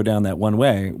them to go down that one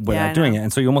way without doing it.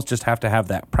 And so you almost just have to have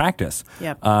that practice,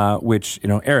 which,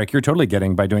 Eric, you're totally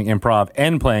getting by doing improv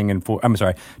and playing in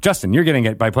Justin, you're getting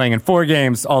it by playing in 4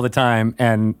 games all the time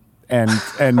and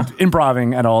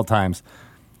improving at all times.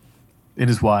 It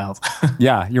is wild.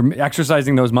 Yeah, you're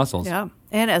exercising those muscles. Yeah,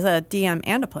 and as a DM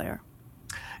and a player.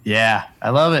 Yeah,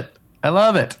 I love it. I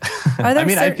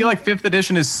feel like 5th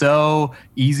edition is so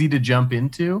easy to jump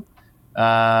into,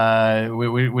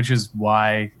 which is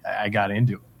why I got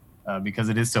into it, because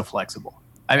it is so flexible.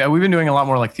 We've been doing a lot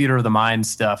more like theater of the mind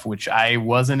stuff, which I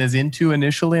wasn't as into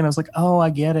initially, and I was like, oh,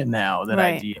 I get it now. That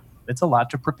idea. It's a lot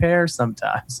to prepare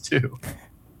sometimes, too.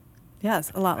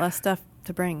 Yes, a lot less stuff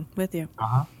to bring with you.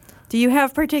 Uh-huh. Do you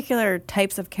have particular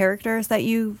types of characters that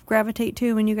you gravitate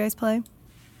to when you guys play?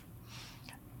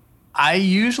 I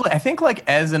think like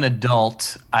as an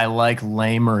adult, I like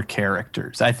lamer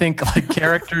characters. I think like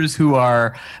characters who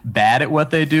are bad at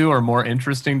what they do are more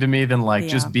interesting to me than like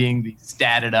just being the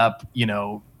statted up,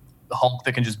 Hulk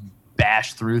that can just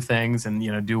bash through things and,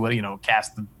 do what,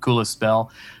 cast the coolest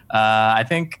spell. I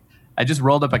think I just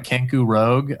rolled up a Kenku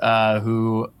Rogue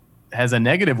who has a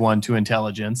 -1 to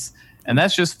intelligence, and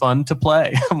that's just fun to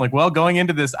play. I'm like, well, going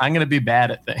into this, I'm going to be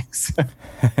bad at things.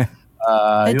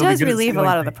 It does relieve a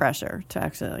lot of the pressure to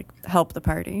actually like help the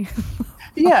party.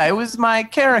 Yeah, it was my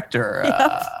character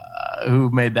who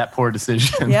made that poor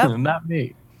decision, not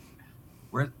me.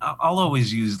 Where I'll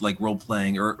always use like role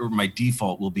playing, or my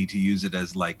default will be to use it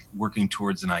as like working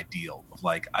towards an ideal of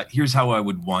like, here's how I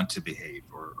would want to behave,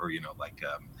 or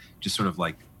just sort of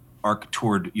like arc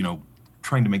toward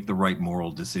trying to make the right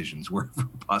moral decisions wherever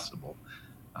possible.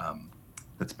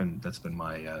 That's been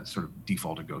my sort of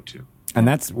default to go to. And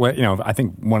that's what I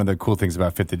think one of the cool things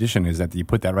about 5th edition is that you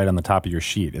put that right on the top of your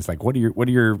sheet. It's like, what are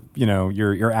your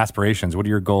your aspirations? What are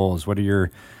your goals? What are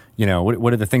your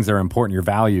what are the things that are important? Your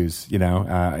values,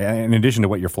 in addition to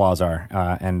what your flaws are,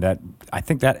 and that I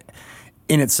think that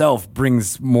in itself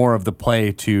brings more of the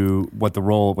play to what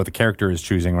the character is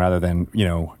choosing, rather than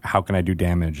how can I do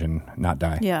damage and not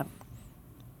die. Yeah.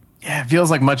 Yeah, it feels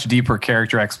like much deeper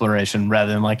character exploration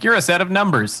rather than like, you're a set of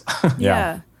numbers.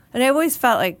 Yeah. And I always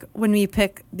felt like when we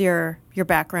pick your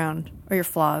background or your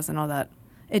flaws and all that,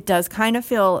 it does kind of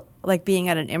feel like being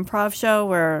at an improv show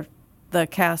where the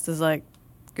cast is like,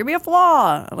 give me a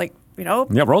flaw. Like,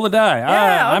 Yeah, roll the die.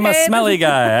 Yeah, I'm a okay. smelly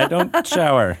guy. I don't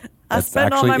shower. I That's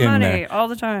spend all my actually in money there. all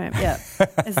the time. Yeah.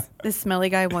 Is smelly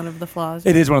guy one of the flaws?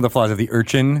 It is one of the flaws of the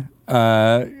urchin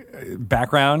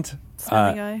background.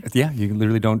 Smelly guy? Yeah, you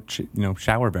literally don't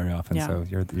shower very often, Yeah. so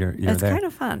you're It's there. kind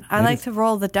of fun. I like to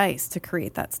roll the dice to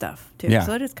create that stuff too. Yeah.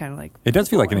 So it is kind of like It does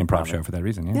feel like an people improv improv. show for that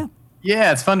reason. Yeah.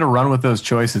 Yeah, it's fun to run with those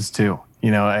choices too.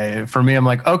 For me, I'm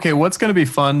like, okay, what's going to be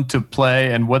fun to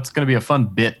play, and what's going to be a fun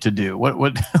bit to do?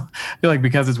 What I feel like,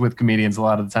 because it's with comedians a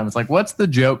lot of the time, it's like, what's the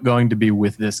joke going to be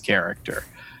with this character?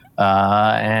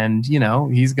 And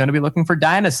he's going to be looking for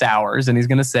dinosaurs, and he's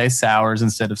going to say sours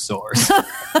instead of sores.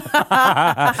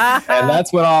 And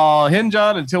that's what I'll hinge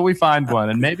on until we find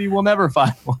one, and maybe we'll never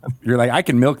find one. You're like, I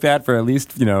can milk that for at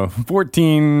least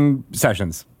 14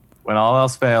 sessions. When all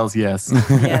else fails, yes.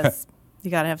 Yes. You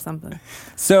got to have something.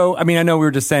 So, I mean, I know we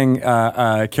were just saying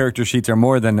character sheets are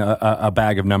more than a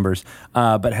bag of numbers,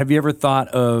 but have you ever thought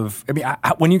of,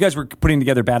 when you guys were putting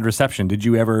together Bad Reception, did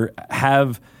you ever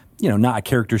have, not a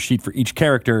character sheet for each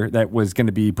character that was going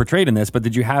to be portrayed in this, but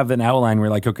did you have an outline where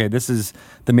like, okay, this is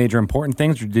the major important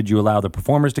things, or did you allow the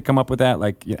performers to come up with that?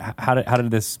 Like, how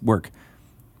did this work?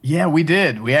 Yeah, we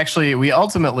did. We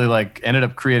ultimately ended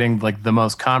up creating the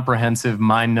most comprehensive,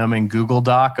 mind-numbing Google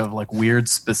Doc of weird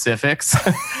specifics. So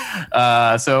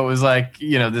it was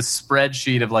this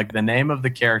spreadsheet of the name of the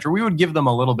character. We would give them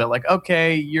a little bit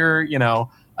okay, you're,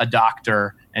 a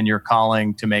doctor and you're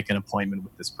calling to make an appointment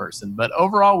with this person. But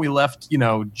overall, we left,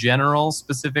 general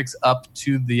specifics up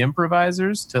to the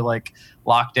improvisers to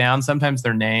lock down sometimes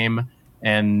their name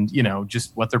and,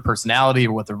 just what their personality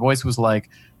or what their voice was like.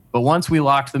 But once we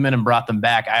locked them in and brought them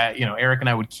back, Eric and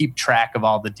I would keep track of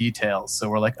all the details. So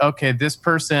we're like, okay, this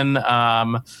person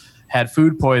had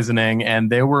food poisoning and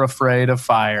they were afraid of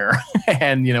fire.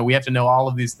 And, we have to know all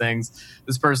of these things.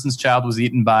 This person's child was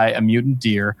eaten by a mutant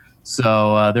deer.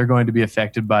 So they're going to be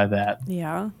affected by that.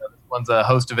 Yeah. One's a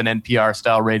host of an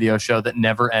NPR-style radio show that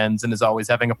never ends and is always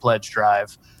having a pledge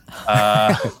drive.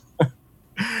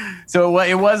 So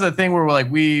it was a thing where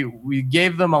we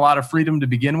gave them a lot of freedom to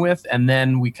begin with, and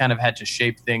then we kind of had to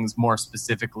shape things more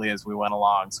specifically as we went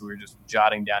along. So we were just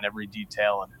jotting down every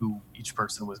detail and who each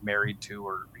person was married to,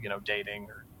 or dating,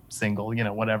 or single,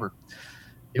 whatever.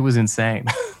 It was insane.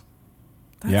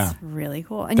 That's really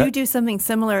cool. And you do something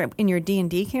similar in your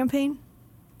D&D campaign?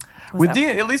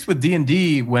 At least with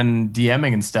D&D, when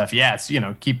DMing and stuff, yeah, it's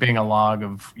keeping a log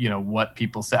of what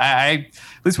people say. I at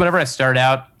least whenever I start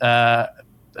out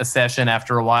a session,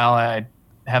 after a while, I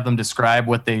have them describe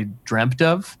what they dreamt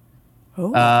of,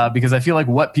 because I feel like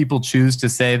what people choose to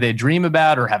say they dream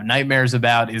about or have nightmares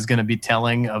about is going to be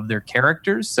telling of their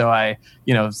characters. So a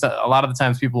lot of the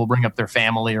times people will bring up their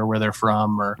family or where they're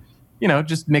from, or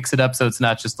just mix it up so it's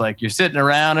not just you're sitting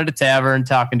around at a tavern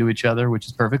talking to each other, which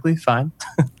is perfectly fine.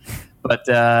 But,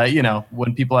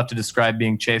 when people have to describe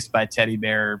being chased by teddy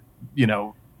bear,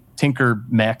 tinker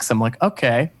mechs, I'm like,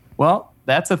 okay, well,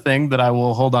 that's a thing that I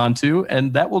will hold on to,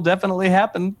 and that will definitely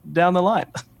happen down the line.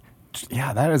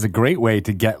 Yeah, that is a great way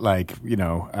to get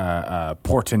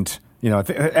portent,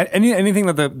 anything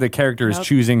that the character is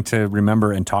choosing to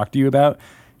remember and talk to you about,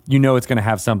 it's going to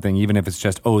have something, even if it's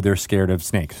just, they're scared of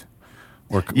snakes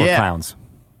or clowns.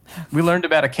 We learned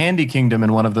about a candy kingdom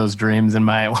in one of those dreams in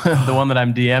the one that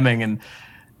I'm DMing, and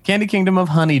Candy Kingdom of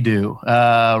Honeydew,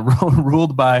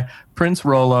 ruled by Prince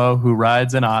Rolo, who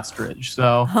rides an ostrich.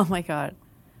 So, oh my God,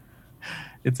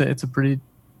 it's a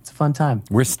fun time.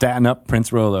 We're statting up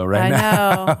Prince Rolo right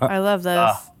now. I know. I love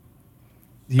this.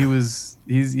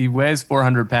 He weighs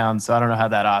 400 pounds, so I don't know how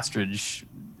that ostrich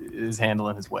is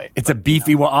handling his weight. It's a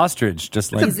beefy ostrich,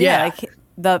 just like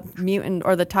the mutant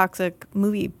or the toxic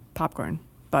movie popcorn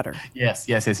butter. Yes.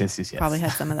 Probably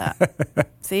had some of that.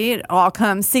 See, it all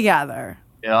comes together.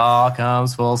 It all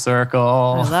comes full circle.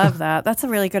 I love that. That's a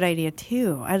really good idea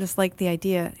too. I just like the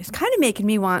idea. It's kind of making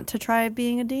me want to try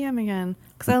being a DM again,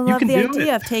 because I love the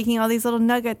idea of taking all these little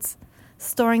nuggets,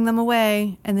 storing them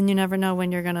away, and then you never know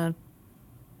when you're gonna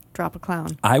drop a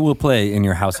clown. I will play in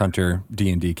your House Hunter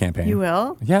D&D campaign. You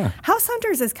will? Yeah. House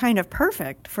Hunters is kind of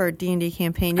perfect for a D&D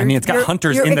campaign. It's got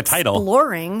hunters in the title.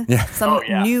 Exploring some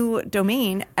new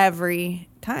domain every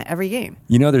game.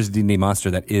 There's a D&D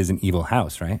monster that is an evil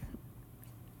house, right?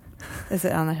 Is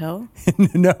it on the hill?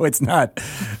 No, it's not.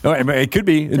 No, it could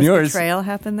be in Does yours. betrayal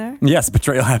happen there? Yes,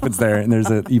 betrayal happens there, and there's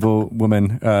an evil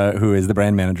woman who is the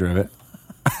brand manager of it.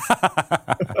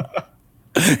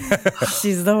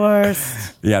 She's the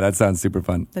worst. Yeah, that sounds super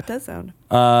fun. That does sound.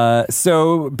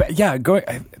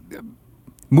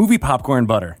 Movie popcorn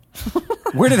butter.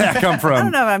 Where did that come from? I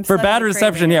don't know. I'm For bad suddenly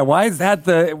reception, craving it. yeah. Why is that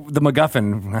the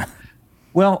MacGuffin?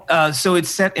 Well, so it's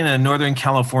set in a Northern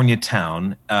California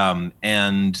town,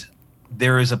 and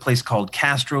there is a place called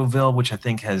Castroville, which I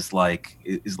think has is like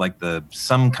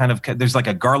some kind of there's like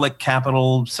a garlic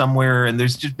capital somewhere, and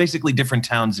there's just basically different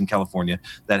towns in California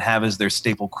that have as their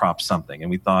staple crop something.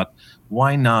 And we thought,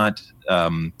 why not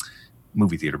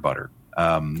movie theater butter?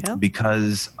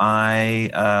 Because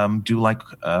I do like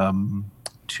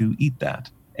to eat that.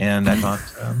 And I thought,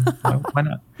 why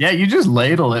not? Yeah, you just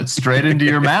ladle it straight into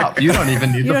your mouth. You don't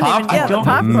even need the popcorn. The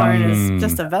popcorn is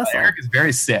just a vessel. Eric is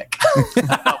very sick.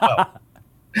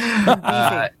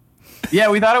 Yeah,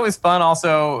 we thought it was fun.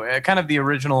 Also, kind of the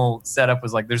original setup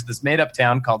was like there's this made-up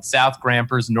town called South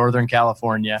Grampers, Northern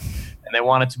California, and they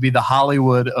want it to be the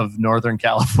Hollywood of Northern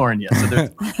California. So they're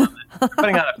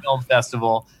putting on a film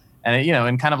festival. And,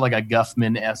 in kind of like a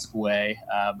Guffman-esque way,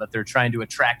 but they're trying to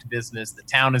attract business. The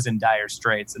town is in dire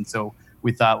straits. And so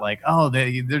we thought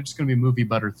they're just going to be movie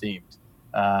butter themed.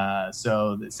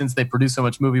 So since they produce so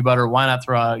much movie butter, why not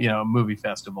throw out, a movie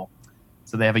festival?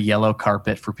 So they have a yellow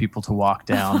carpet for people to walk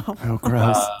down. Oh,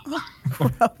 gross.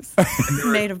 It's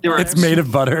made of butter. It's made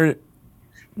of butter.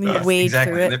 Wade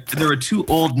exactly. through it. There are two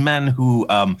old men who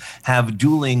have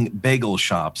dueling bagel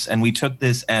shops, and we took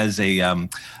this as a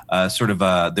sort of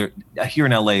here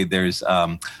in LA. There's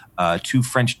two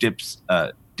French dip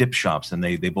shops, and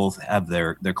they both have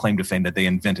their claim to fame that they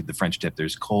invented the French dip.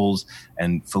 There's Cole's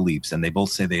and Philippe's, and they both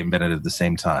say they invented it at the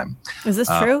same time. Is this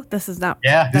true? This is not.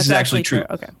 Yeah, this is actually true.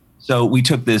 Okay. So we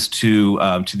took this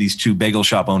to these two bagel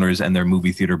shop owners and their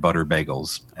movie theater butter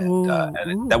bagels,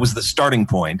 and that was the starting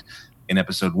point in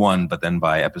episode 1, but then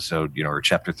by episode, or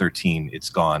chapter 13, it's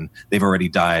gone. They've already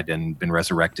died and been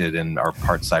resurrected and are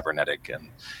part cybernetic, and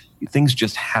things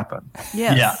just happen.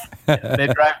 Yes. Yeah. They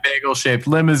drive bagel-shaped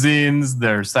limousines.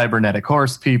 They're cybernetic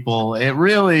horse people.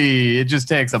 It just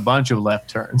takes a bunch of left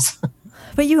turns.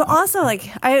 But you also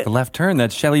The left turn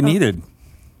that Shelley needed.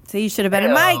 So you should have been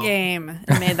in my game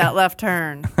and made that left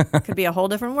turn. Could be a whole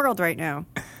different world right now.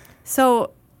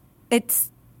 So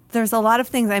there's a lot of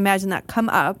things I imagine that come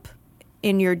up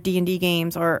in your D&D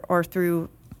games or through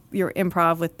your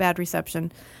improv with bad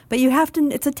reception. But you have to,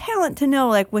 it's a talent to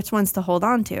know which ones to hold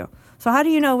on to. So how do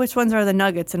you know which ones are the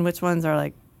nuggets and which ones are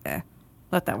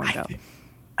let that one go?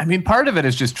 I mean, part of it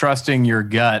is just trusting your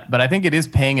gut, but I think it is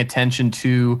paying attention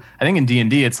to, I think in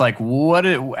D&D, it's how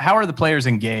are the players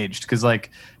engaged? Because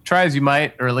try as you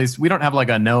might, or at least we don't have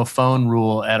a no phone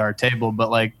rule at our table,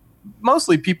 but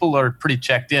mostly people are pretty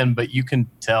checked in, but you can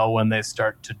tell when they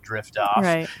start to drift off.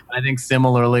 Right. I think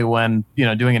similarly when,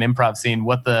 doing an improv scene,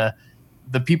 what the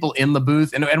people in the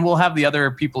booth, and we'll have the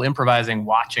other people improvising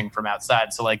watching from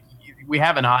outside. So we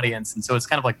have an audience, and so it's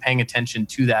kind of paying attention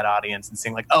to that audience and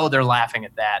seeing oh, they're laughing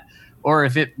at that. Or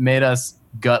if it made us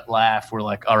gut laugh, we're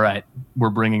all right,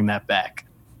 we're bringing that back.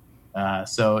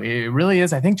 So it really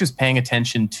is, I think, just paying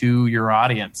attention to your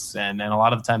audience. And a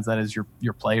lot of the times that is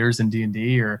your players in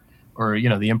D&D or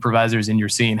the improvisers in your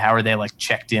scene. How are they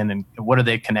checked in and what are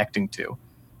they connecting to?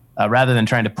 Rather than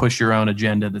trying to push your own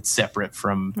agenda that's separate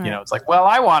from, it's well,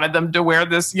 I wanted them to wear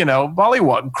this,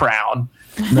 Bullywug crown.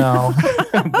 No,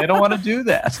 they don't want to do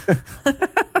that.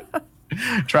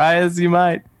 Try as you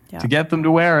might to get them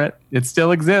to wear it. It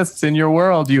still exists in your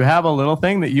world. You have a little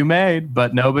thing that you made,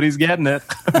 but nobody's getting it.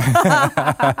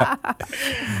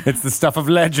 It's the stuff of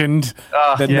legend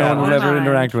that no one will ever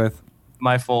interact with.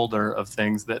 My folder of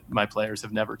things that my players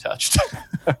have never touched.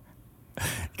 You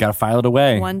got to file it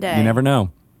away. One day. You never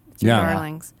know.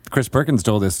 Darlings. Chris Perkins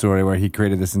told this story where he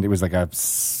created this, and it was like a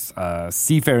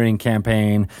seafaring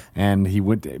campaign, and he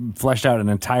fleshed out an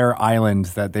entire island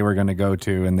that they were going to go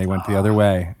to, and they went the other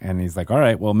way. And he's like, all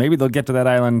right, well, maybe they'll get to that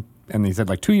island. And he said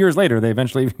 2 years later, they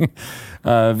eventually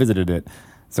visited it.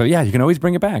 So, yeah, you can always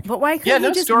bring it back. But why can't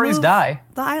you just stories move die.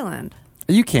 the island?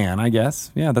 You can, I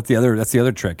guess. Yeah, that's the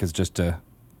other trick is just to...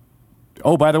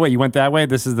 Oh, by the way, you went that way?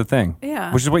 This is the thing.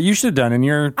 Yeah. Which is what you should have done in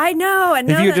your... I know. If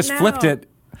you had just flipped it...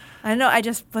 I know. I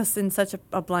just was in such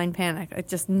a blind panic. It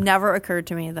just never occurred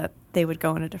to me that they would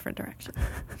go in a different direction.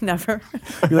 Never.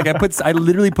 You're I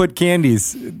literally put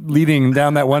candies leading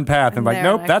down that one path, and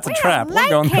nope, that's a trap. We're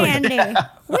going candy.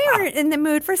 We were in the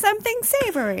mood for something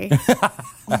savory.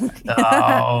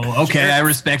 Oh, okay. I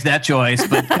respect that choice,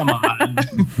 but come on.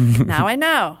 Now I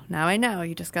know.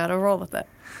 You just got to roll with it.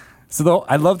 So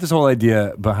I love this whole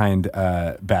idea behind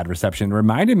bad reception. It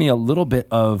reminded me a little bit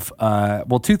of,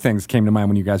 two things came to mind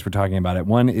when you guys were talking about it.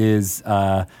 One is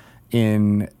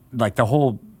in the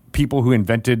whole people who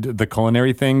invented the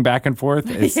culinary thing back and forth.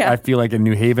 Yeah. I feel like in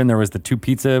New Haven there was the 2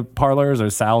 pizza parlors,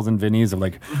 or Sal's and Vinny's, of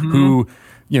like who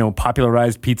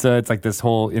popularized pizza. It's like this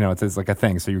whole it's like a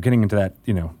thing. So you're getting into that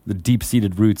the deep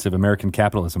seated roots of American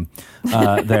capitalism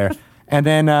there. And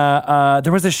then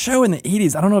there was a show in the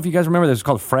 80s. I don't know if you guys remember this. It was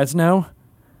called Fresno.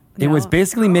 It was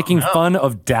basically making fun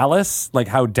of Dallas, like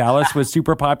how Dallas was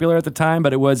super popular at the time,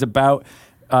 but it was about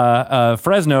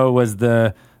Fresno was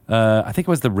I think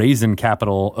it was the raisin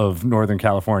capital of Northern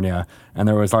California, and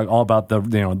there was like all about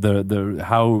the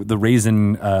how the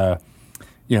raisin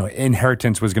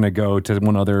inheritance was going to go to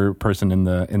one other person in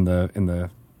the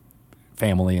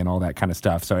family and all that kind of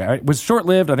stuff. So it was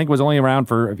short-lived. I think it was only around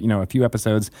for a few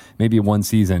episodes, maybe one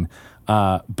season.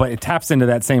 But it taps into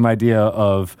that same idea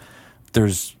of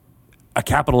there's a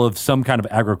capital of some kind of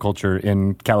agriculture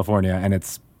in California, and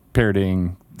it's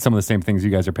parodying some of the same things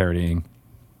you guys are parodying.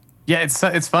 Yeah,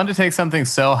 it's fun to take something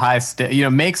so high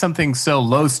make something so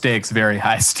low stakes very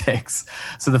high stakes.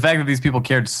 So the fact that these people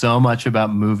cared so much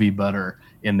about movie butter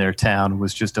in their town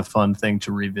was just a fun thing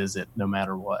to revisit no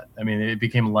matter what. I mean, it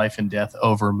became life and death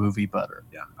over movie butter.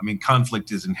 Yeah, I mean,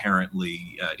 conflict is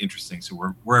inherently interesting. So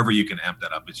wherever you can amp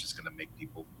that up, it's just going to make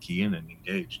people key in and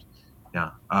engaged.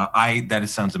 Yeah,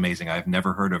 sounds amazing. I've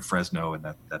never heard of Fresno, and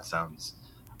that sounds.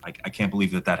 I can't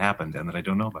believe that happened and that I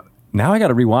don't know about it. Now I got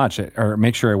to rewatch it or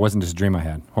make sure it wasn't just a dream I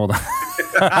had. Hold on.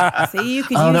 See, you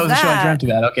could use that was that. a show I dreamt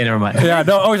about. Okay, never mind. Yeah,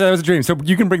 no, that was a dream. So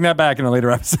you can bring that back in a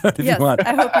later episode if Yes, you want.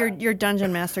 I hope your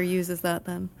dungeon master uses that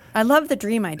then. I love the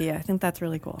dream idea. I think that's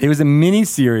really cool. It was a mini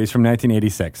series from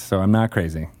 1986, so I'm not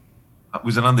crazy.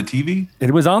 Was it on the TV?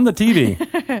 It was on the TV.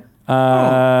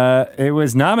 It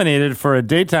was nominated for 5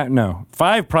 primetime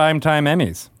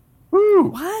Emmys.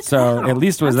 What? So at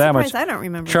least it was I'm that much. surprised I don't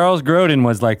remember. Charles Grodin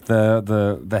was like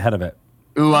the head of it.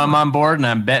 Ooh, I'm on board, and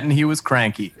I'm betting he was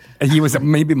cranky. He was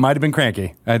might have been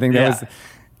cranky. I think that was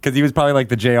because he was probably like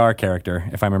the JR character,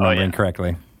 if I'm remembering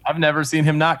correctly. I've never seen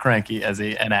him not cranky as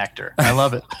an actor. I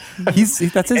love it. That's He his.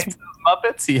 hates those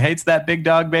Muppets. He hates that big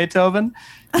dog Beethoven.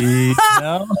 Captured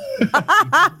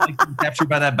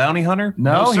by that bounty hunter?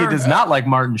 No, he sir. does not like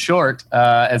Martin Short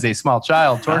as a small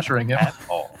child, torturing him. At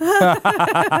all.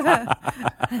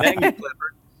 Dang you,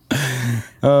 Clifford.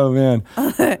 Oh man.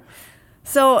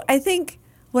 So I think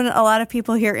when a lot of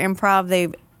people hear improv, they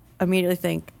immediately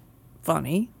think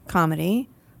funny, comedy.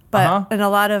 But and a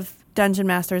lot of dungeon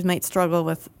masters might struggle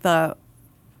with the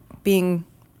being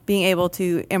able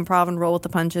to improv and roll with the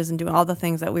punches and do all the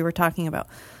things that we were talking about.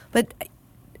 But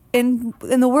in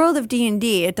the world of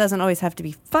D&D, it doesn't always have to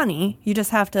be funny. You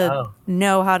just have to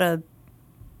know how to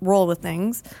roll with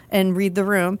things and read the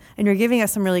room. And you're giving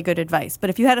us some really good advice. But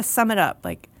if you had to sum it up,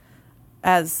 like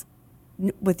as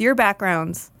with your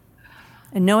backgrounds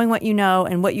and knowing what you know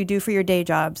and what you do for your day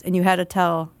jobs, and you had to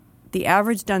tell the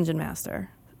average dungeon master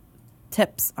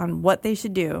tips on what they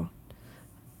should do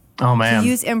Oh man, to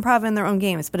use improv in their own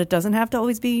games, but it doesn't have to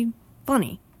always be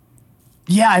funny.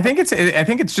 Yeah, I think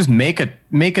it's just make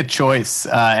a choice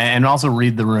and also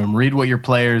read the room. Read what your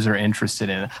players are interested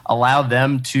in. Allow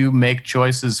them to make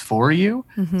choices for you.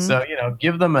 Mm-hmm. So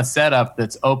give them a setup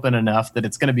that's open enough that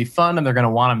it's going to be fun and they're going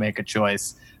to want to make a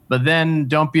choice. But then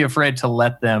don't be afraid to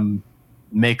let them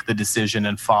make the decision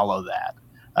and follow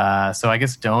that. So I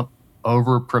guess don't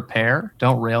over prepare.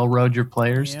 Don't railroad your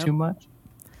players too much.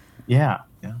 Yeah.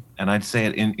 Yeah. And I'd say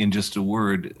it in just a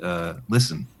word,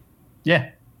 listen.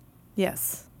 Yeah.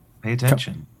 Yes. Pay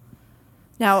attention.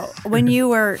 Now, when you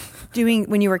were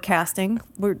casting,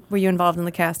 were you involved in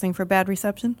the casting for Bad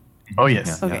Reception? Oh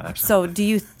yes. Okay. Yeah, so do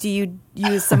you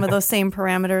use some of those same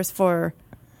parameters for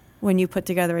when you put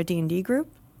together a D&D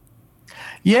group?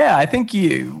 Yeah, I think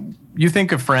you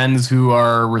think of friends who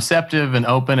are receptive and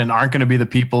open and aren't going to be the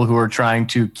people who are trying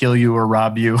to kill you or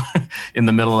rob you in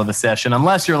the middle of a session,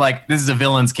 unless you're like, this is a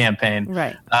villain's campaign.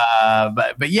 Right.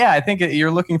 But yeah, I think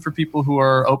you're looking for people who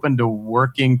are open to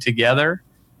working together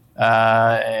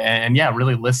and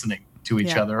really listening to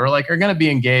each other, or like are going to be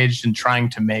engaged in trying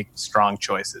to make strong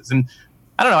choices. And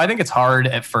I don't know, I think it's hard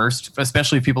at first,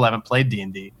 especially if people haven't played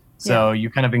D&D. So you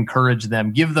kind of encourage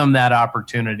them, give them that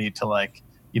opportunity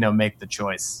to make the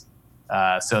choice.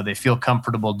 So they feel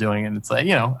comfortable doing it. And it's like,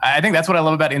 I think that's what I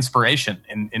love about inspiration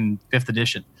in 5th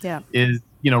edition is,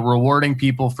 rewarding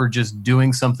people for just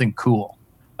doing something cool.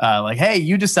 Like, hey,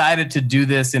 you decided to do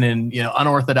this in an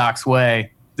unorthodox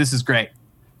way. This is great.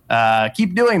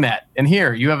 Keep doing that. And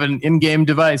here, you have an in-game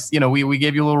device. We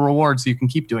gave you a little reward so you can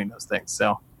keep doing those things.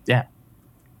 So, yeah.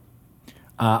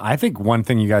 I think one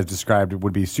thing you guys described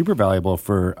would be super valuable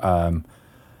for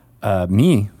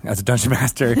me as a dungeon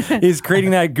master is creating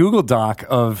that Google Doc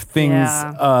of things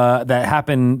that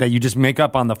happen that you just make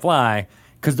up on the fly,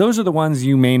 Because those are the ones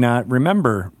you may not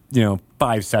remember,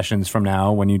 5 sessions from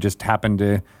now when you just happen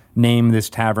to name this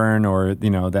tavern, or,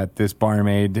 that this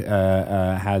barmaid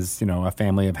has, a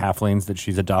family of halflings that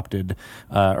she's adopted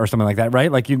or something like that,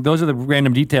 right? Like those are the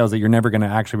random details that you're never going to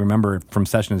actually remember from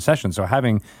session to session. So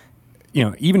having,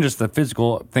 even just the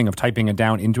physical thing of typing it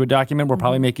down into a document will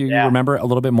probably make you remember a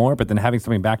little bit more, but then having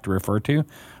something back to refer to,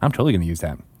 I'm totally going to use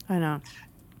that. I know.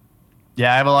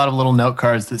 Yeah, I have a lot of little note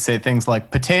cards that say things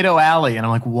like Potato Alley. And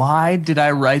I'm like, why did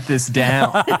I write this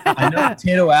down? I know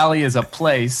Potato Alley is a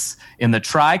place in the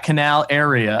Tri-Canal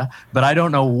area, but I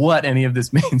don't know what any of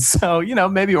this means. So,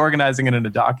 maybe organizing it in a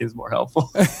doc is more helpful.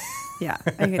 Yeah,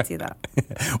 I could see that.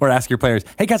 Or ask your players,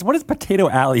 hey guys, what does Potato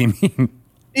Alley mean?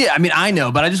 Yeah, I mean, I know,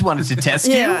 but I just wanted to test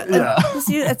you.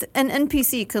 An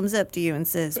NPC comes up to you and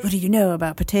says, what do you know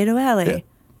about Potato Alley?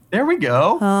 There we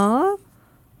go. Huh?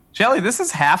 Shelly, this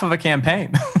is half of a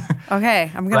campaign. Okay,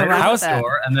 I'm going to write that.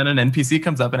 Store, and then an NPC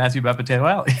comes up and asks you about Potato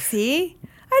Alley. See?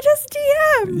 I just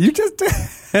DM'd. You just did.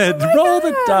 Roll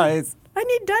the dice. I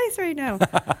need dice right now.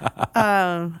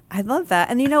 I love that.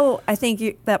 And, I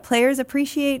think that players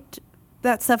appreciate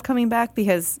that stuff coming back,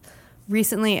 because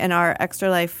recently in our Extra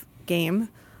Life game,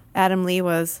 Adam Lee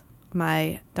was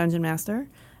my dungeon master.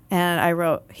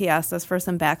 And he asked us for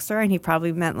some backstory, and he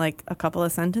probably meant like a couple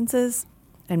of sentences.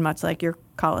 And much like your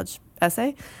college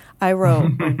essay, I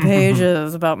wrote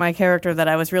pages about my character that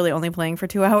I was really only playing for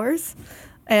 2 hours.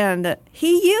 And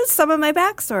he used some of my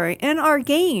backstory in our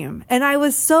game. And I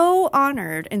was so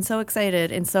honored and so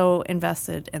excited and so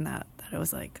invested in that it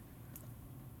was like,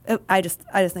 I just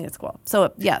think it's cool.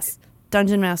 So yes,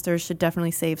 Dungeon Masters should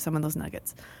definitely save some of those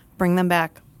nuggets. Bring them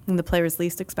back when the players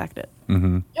least expect it.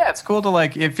 Mm-hmm. Yeah, it's cool to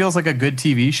it feels like a good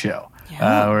TV show.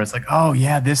 Where it's like, oh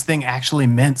yeah, this thing actually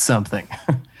meant something.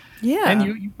 Yeah. And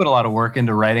you put a lot of work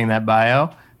into writing that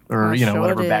bio or,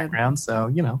 whatever background. So,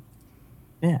 yeah.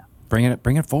 Bring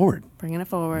it forward. Bringing it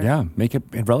forward. Yeah, make it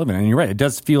relevant. And you're right. It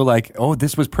does feel like,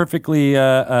 this was perfectly,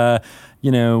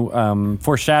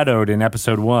 foreshadowed in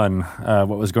episode 1, what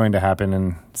was going to happen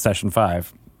in session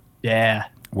 5. Yeah.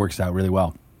 Works out really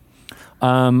well.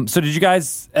 So did you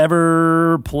guys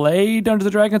ever play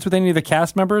Dungeons & Dragons with any of the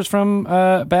cast members from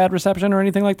Bad Reception or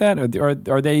anything like that? Or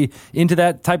are they into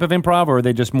that type of improv, or are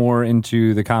they just more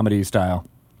into the comedy style?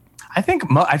 I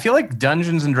feel like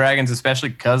Dungeons & Dragons, especially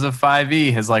because of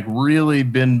 5e, has really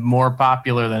been more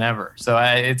popular than ever. So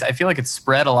I feel like it's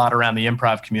spread a lot around the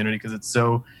improv community because it's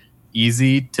so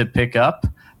easy to pick up.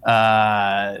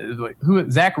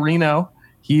 Zach Reno,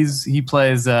 he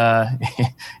plays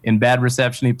in Bad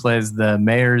Reception. He plays the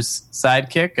mayor's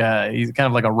sidekick. He's kind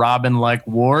of like a Robin-like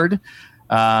ward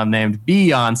named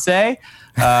Beyonce,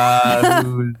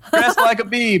 who's dressed like a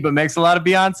bee but makes a lot of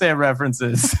Beyonce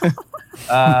references.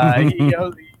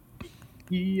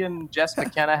 He and Jess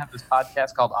McKenna have this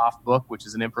podcast called Off Book, which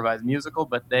is an improvised musical.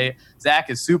 But Zach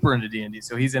is super into D&D,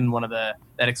 so he's in one of that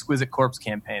Exquisite Corpse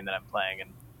campaign that I'm playing, and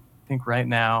I think right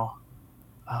now.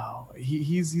 Oh,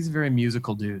 he's a very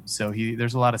musical dude, so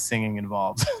there's a lot of singing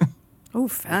involved. Oh,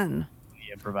 fun! He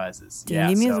improvises.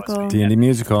 D&D musical. D&D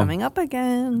musical Coming up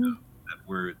again.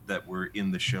 That were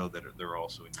in the show that they're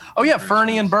also in. Oh yeah,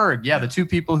 Fernie and Berg. Yeah, the two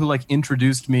people who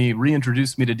reintroduced me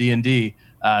to D&D.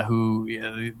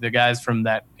 The guys from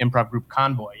that improv group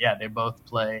Convoy. Yeah, they both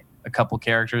play a couple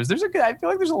characters. I feel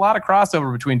like there's a lot of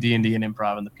crossover between D&D and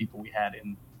improv and the people we had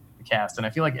in the cast, and I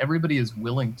feel like everybody is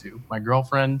willing to. My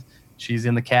girlfriend. She's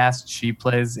in the cast. She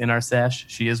plays in our sesh.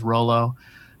 She is Rolo,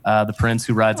 the prince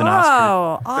who rides an Oscar.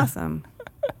 Oh, awesome.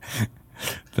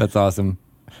 That's awesome.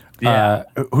 Yeah.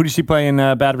 Who does she play in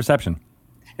Bad Reception?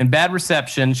 In Bad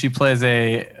Reception, she plays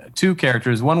two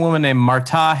characters. One woman named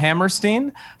Marta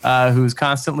Hammerstein, who's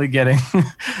constantly getting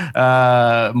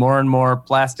more and more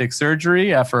plastic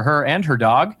surgery for her and her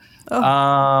dog.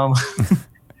 Oh.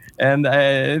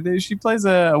 And she plays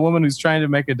a woman who's trying to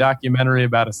make a documentary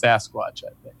about a Sasquatch, I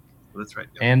think. That's right.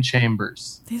 Yep. And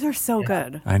Chambers. These are so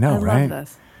good. I know, right? I love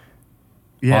this.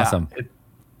 Yeah. Awesome.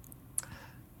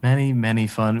 Many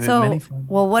fun.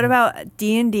 Well, what about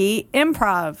D&D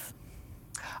improv?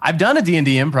 I've done a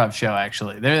D&D improv show,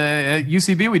 actually. At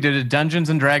UCB, we did a Dungeons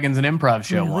 & Dragons and improv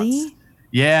show once.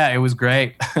 Yeah, it was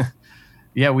great.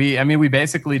 Yeah, we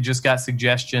basically just got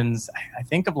suggestions, I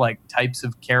think, of types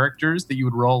of characters that you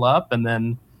would roll up, and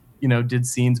then did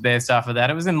scenes based off of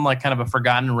that. It was in kind of a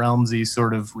Forgotten Realms-y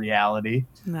sort of reality.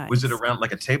 Nice. Was it around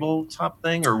a tabletop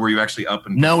thing, or were you actually up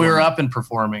and No, we were up and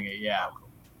performing it, yeah.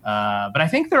 But I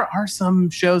think there are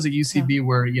some shows at UCB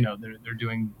where, they're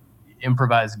doing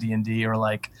improvised D&D, or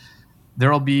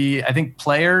there'll be, I think,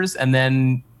 players, and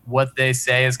then what they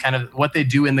say is kind of what they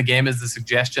do in the game is the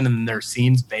suggestion, and then their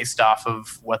scenes based off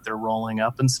of what they're rolling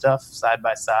up and stuff side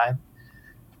by side.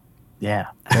 Yeah.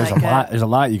 There's like a lot. it. There's a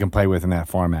lot you can play with in that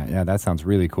format. Yeah, that sounds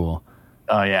really cool.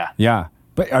 Oh yeah. Yeah,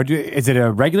 but is it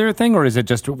a regular thing or is it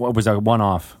just what was a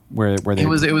one-off where they? It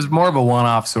was more of a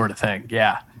one-off sort of thing.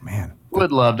 Yeah. Man,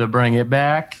 Would love to bring it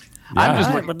back. I'm just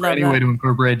I looking would for love any that. way to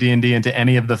incorporate D&D into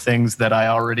any of the things that I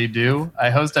already do. I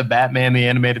host a Batman the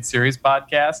Animated Series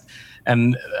podcast,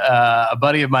 and a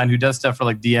buddy of mine who does stuff for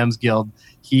like DM's Guild,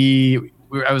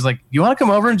 I was like, you want to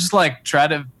come over and just like try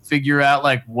to figure out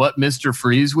like what Mr.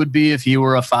 Freeze would be if he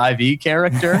were a 5e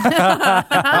character?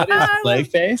 What is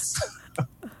Clayface?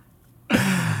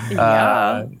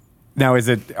 Yeah. now is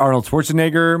it Arnold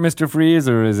Schwarzenegger, Mr. Freeze,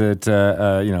 or is it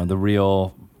the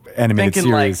real animated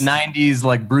Thinking series? like 90s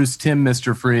like Bruce Timm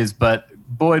Mr. Freeze, but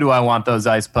boy do I want those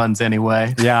ice puns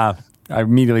anyway. Yeah, I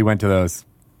immediately went to those.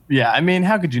 Yeah, I mean,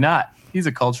 how could you not? He's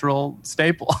a cultural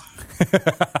staple.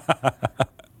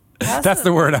 That's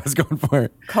the word I was going for.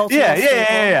 Cultural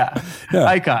Yeah. Yeah.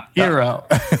 Icon, hero.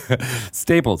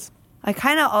 Staples. I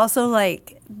kind of also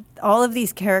like all of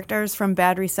these characters from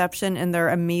Bad Reception and their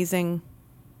amazing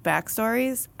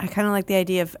backstories. I kind of like the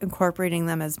idea of incorporating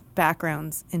them as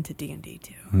backgrounds into D&D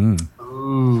too.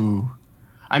 Ooh.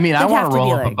 I mean, I It'd want have to to roll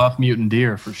be up a like- buff mutant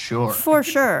deer for sure. For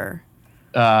sure.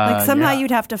 Like somehow yeah.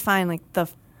 you'd have to find like the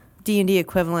D&D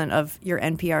equivalent of your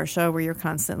NPR show where you're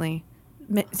constantly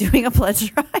doing a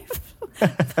pledge drive.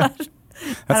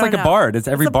 That's like a bard. It's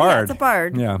every bard. It's a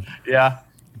bard. Yeah, Yeah.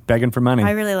 begging for money.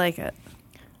 I really like it.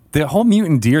 The whole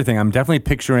mutant deer thing, I'm definitely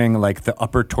picturing like the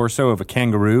upper torso of a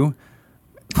kangaroo.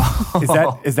 Is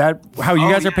that how you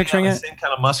guys are picturing the it? Same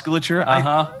kind of musculature.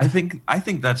 Uh-huh. I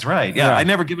think that's right. Yeah, Yeah. I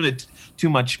never given it too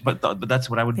much, but that's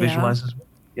what I would Yeah. visualize as well.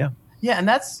 Yeah. Yeah, and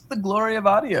that's the glory of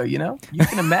audio, you know? You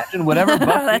can imagine whatever buff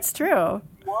That's true.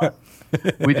 you want.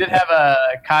 We did have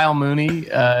Kyle Mooney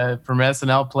from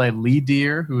SNL play Lee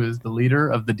Deer, who is the leader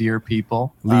of the Deer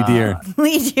People. Lee Deer.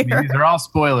 Lead I you. mean, these are all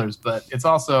spoilers, but it's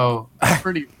also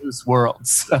pretty loose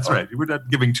worlds. That's right. We're not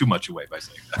giving too much away by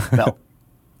saying that.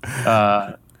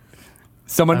 No.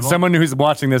 Someone who's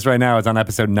watching this right now is on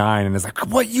episode 9 and is like,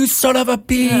 "What, you son of a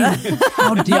bee?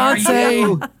 How dare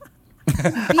you?"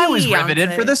 I was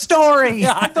riveted for the story.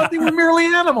 I thought they were merely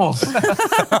animals.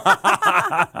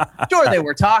 Sure, they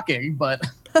were talking, but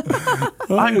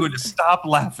I'm going to stop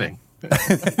laughing.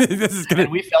 This is gonna.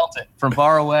 and we felt it from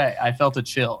far away. I felt a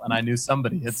chill, and I knew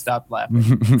somebody had stopped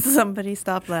laughing. Somebody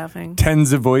stop laughing.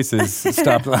 Tens of voices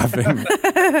stopped laughing.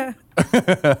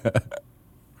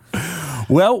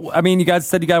 Well, I mean, you guys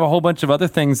said you got a whole bunch of other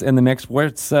things in the mix.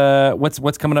 What's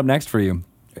coming up next for you?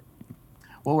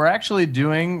 Well, we're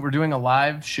doing a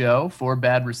live show for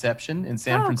Bad Reception in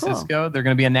San Oh, cool. Francisco. They're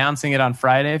going to be announcing it on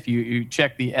Friday if you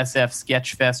check the SF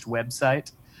Sketchfest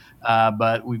website.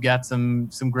 But we've got some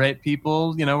great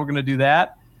people. You know, we're going to do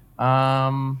that.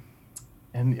 And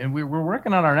we're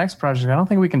working on our next project. I don't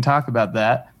think we can talk about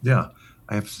that. Yeah,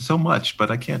 I have so much,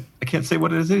 but I can't say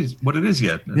what it is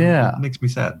yet. Yeah. It makes me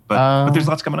sad. But there's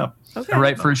lots coming up. Okay. I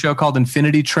write for a show called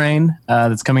Infinity Train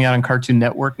that's coming out on Cartoon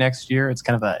Network next year. It's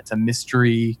kind of it's a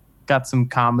mystery, got some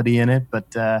comedy in it, but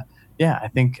yeah, I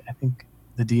think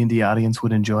the D&D audience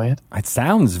would enjoy it. It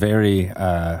sounds very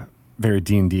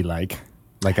D&D like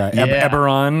a Yeah.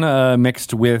 Eberron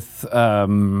mixed with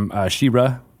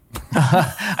She-Ra.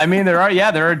 I mean, there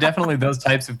are definitely those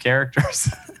types of characters.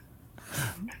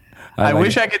 I like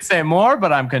wish I could say more,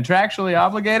 but I'm contractually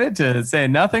obligated to say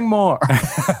nothing more.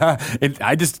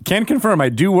 I just can't confirm. I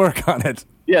do work on it.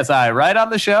 Yes, I write on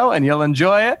the show, and you'll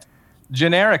enjoy it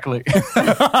generically.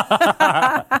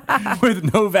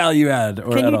 With no value add.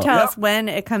 Or Can at you all. tell us when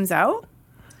it comes out?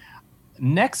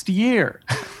 Next year.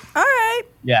 All right.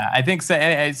 Yeah, I think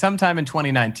sometime in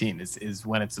 2019 is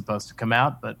when it's supposed to come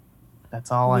out, but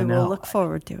that's all I We know. will look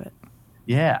forward to it.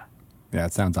 Yeah. Yeah,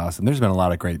 it sounds awesome. There's been a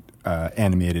lot of great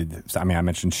animated. I mean, I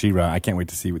mentioned She-Ra. I can't wait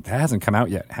to see it. It hasn't come out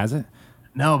yet, has it?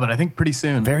 No, but I think pretty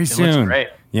soon. Very It soon. looks great.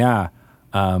 Yeah.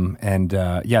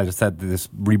 Just that this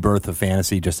rebirth of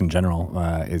fantasy, just in general,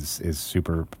 is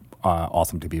super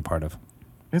awesome to be a part of.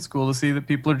 It's cool to see that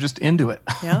people are just into it.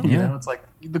 Yeah. You know, it's like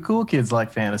the cool kids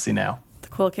like fantasy now. The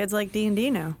cool kids like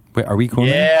D&D now. Wait, are we cool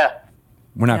now? Yeah.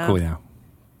 We're not Yeah. cool now.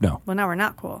 No. Well, now we're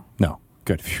not cool. No.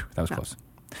 Good. Phew, that was close.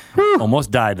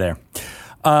 Almost died there.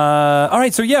 All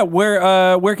right. So yeah,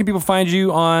 where can people find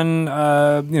you on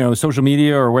social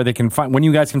media, or where they can find when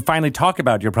you guys can finally talk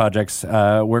about your projects?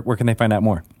 Where can they find out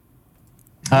more?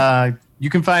 You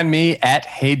can find me at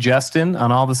Hey Justin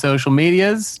on all the social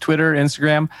medias, Twitter,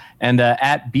 Instagram, and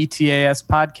at BTAS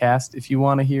Podcast if you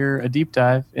want to hear a deep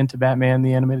dive into Batman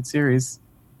the Animated Series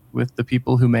with the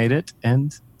people who made it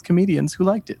and comedians who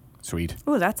liked it. Sweet.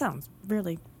 Oh, that sounds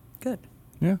really good.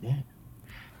 Yeah.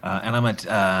 And I'm at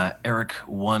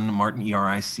Eric1 Martin,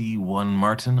 ERIC1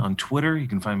 Martin on Twitter. You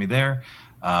can find me there.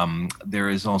 There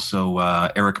is also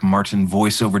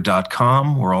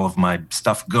ericmartinvoiceover.com where all of my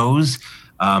stuff goes.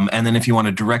 And then if you want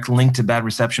a direct link to Bad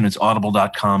Reception, it's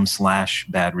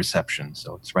audible.com/Bad Reception.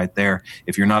 So it's right there.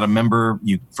 If you're not a member,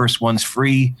 first one's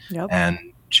free. Yep. And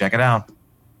check it out.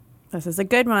 This is a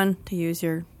good one to use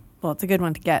it's a good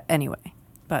one to get anyway.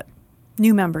 But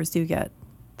new members do get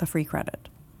the free credit.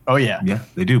 Oh, yeah. Yeah,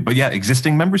 they do. But yeah,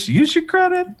 existing members, use your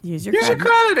credit. Use your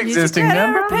credit, Use your existing credit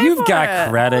or member. pay You've for got it.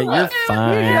 credit. You're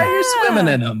fine. Yeah, you're swimming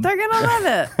in them. They're going to love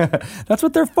it. That's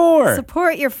what they're for.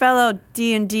 Support your fellow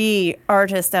D&D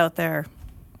artist out there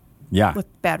Yeah. with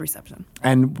Bad Reception.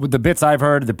 And with the bits I've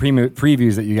heard, the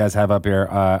previews that you guys have up here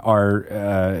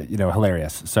are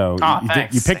hilarious. So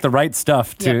Thanks. you pick the right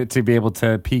stuff to be able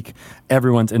to pique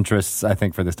everyone's interests, I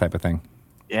think, for this type of thing.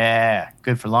 Yeah,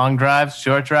 good for long drives,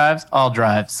 short drives, all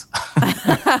drives.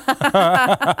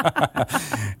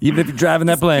 Even if you're driving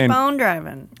that plane. Phone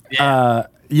driving. Yeah,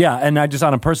 and I just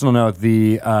on a personal note,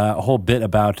 the whole bit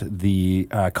about the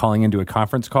calling into a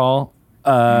conference call,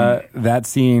 that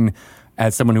scene,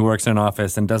 as someone who works in an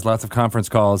office and does lots of conference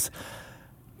calls,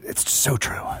 it's so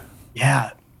true.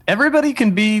 Yeah, everybody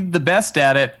can be the best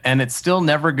at it, and it's still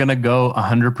never going to go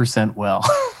 100% well.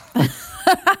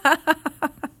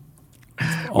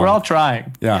 We're all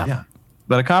trying. Yeah.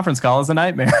 But a conference call is a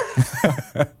nightmare.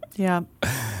 Yeah.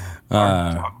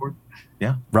 Awkward.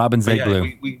 Yeah. Robin's But egg yeah,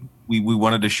 glue. we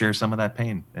wanted to share some of that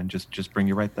pain and just bring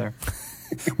you right there.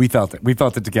 We felt it. We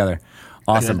felt it together.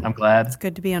 Awesome. Good. I'm glad. It's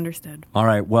good to be understood. All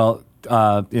right. Well,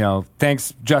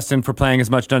 thanks, Justin, for playing as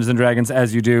much Dungeons and Dragons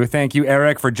as you do. Thank you,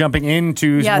 Eric, for jumping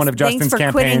into Yes, one of Justin's thanks for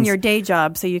campaigns. quitting your day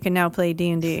job so you can now play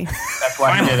D&D. That's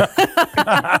why I did it.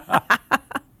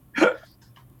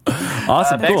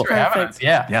 Awesome. Thanks Cool. for having us.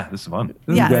 Yeah. Yeah, this is fun.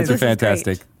 You Yeah, guys this are is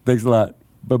fantastic. great. Thanks a lot.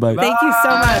 Bye-bye. Thank you so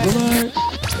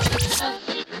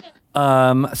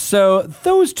much. So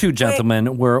those two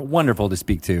gentlemen were wonderful to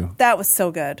speak to. That was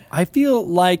so good. I feel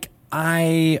like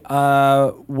I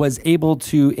was able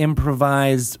to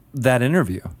improvise that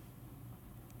interview.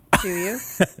 Do you?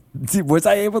 Was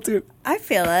I able to? I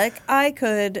feel like I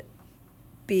could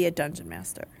be a dungeon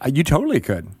master. You totally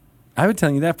could. I've been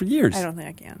telling you that for years. I don't think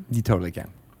I can. You totally can.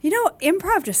 You know,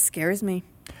 improv just scares me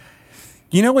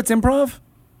You know what's improv?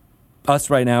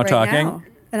 Us right now right talking. now.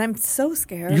 And I'm so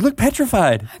scared. You look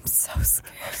petrified. I'm so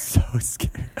scared. So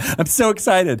scared. I'm so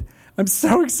excited. I'm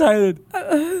so excited.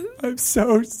 I'm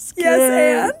so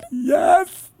scared.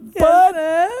 Yes, But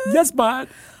and? yes, but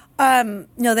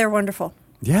No, they're wonderful.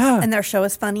 yeah. And their show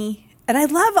is funny. And I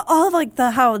love all of like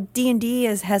how D&D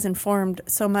has informed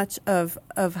so much of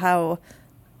how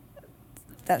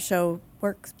that show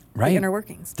works. Right. The inner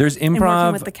workings. There's And improv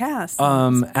working with the cast.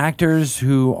 and stuff. actors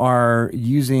who are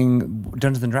using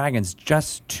Dungeons and Dragons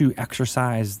just to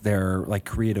exercise their like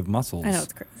creative muscles. I know,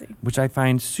 it's crazy. Which I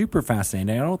find super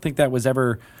fascinating. I don't think that was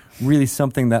ever really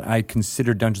something that I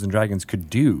considered Dungeons and Dragons could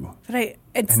do. But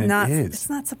it's And it not. is. It's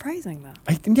not surprising though.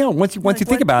 Once you Like, think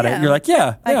what- about it, yeah. you're like,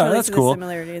 yeah, I totally that's see the cool.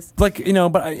 similarities. Like,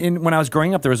 but when I was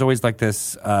growing up, there was always like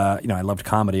this, I loved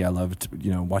comedy. I loved,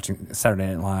 watching Saturday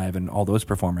Night Live and all those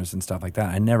performers and stuff like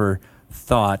that. I never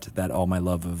thought that all my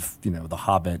love of, The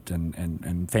Hobbit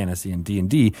and fantasy and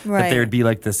D&D, that Right. there'd be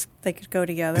like this They could go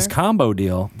together. combo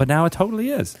deal. But now it totally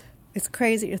is. It's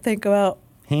crazy to think about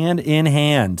Hand in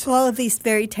hand. all of these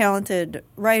very talented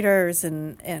writers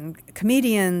and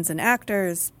comedians and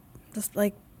actors just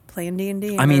like playing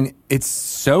D&D. I mean, it's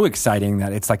so exciting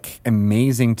that it's like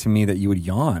amazing to me that you would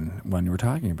yawn when you were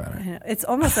talking about it. It's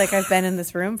almost like I've been in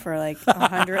this room for like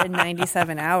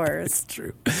 197 hours.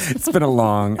 True. It's been a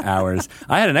long hours.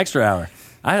 I had an extra hour.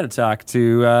 I had to talk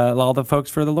to all the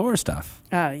folks for the lore stuff.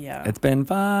 Oh, yeah. It's been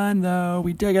fun, though.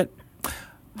 We dig it.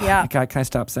 Yeah. Can I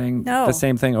stop saying No. the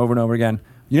same thing over and over again?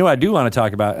 You know what I do want to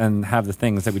talk about and have the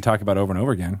things that we talk about over and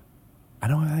over again? I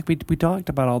don't think we talked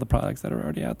about all the products that are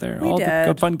already out there. We all the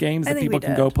did. fun games I that think people we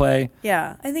can did. go play.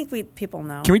 Yeah. I think people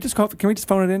know. Can we just phone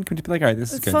it in? Can we just be like, all right, this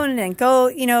is Let's good. phone it in. Go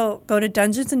to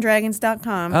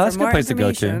dungeonsanddragons.com Oh, that's for a good more place to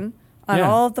go to. information on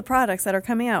Yeah. all of the products that are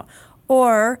coming out.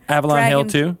 Or Avalon Hill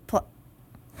too?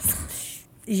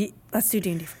 Let's do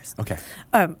D&D first. Okay.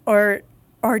 Or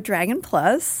Dragon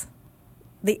Plus,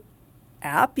 the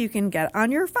app you can get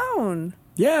on your phone.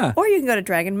 Yeah. Or you can go to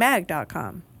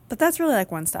dragonmag.com. But that's really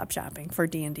like one-stop shopping for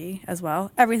D&D as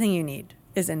well. Everything you need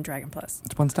is in Dragon Plus.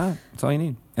 It's one stop. That's all you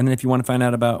need. And then if you want to find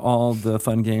out about all the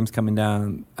fun games coming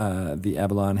down the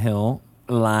Avalon Hill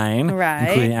line, Right.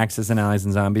 including Axis and Allies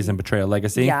and Zombies and Betrayal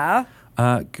Legacy, Yeah.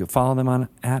 follow them on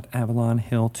at Avalon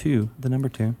Hill 2, the number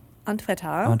 2. on Twitter.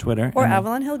 On Twitter. Or and then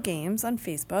Avalon Hill Games on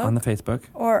Facebook. on the Facebook.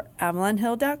 or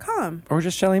AvalonHill.com. Or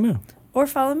just Shelly Moo. Or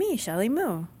follow me, Shelly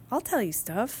Moo. I'll tell you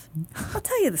stuff. I'll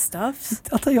tell you the stuff.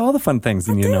 I'll tell you all the fun things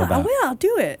you need to know I about. will. I'll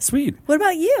do it. Sweet. What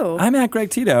about you? I'm at Greg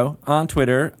Tito on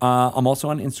Twitter. I'm also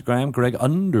on Instagram,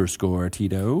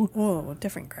 Greg_Tito. Whoa,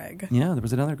 different Greg. Yeah, there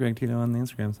was another Greg Tito on the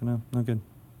Instagram, so no good.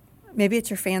 Maybe it's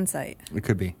your fan site. It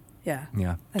could be. Yeah.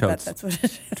 Yeah. I bet Totes. that's what it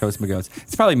is. Totes Magoats.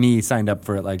 It's probably me signed up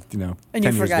for it And 10 you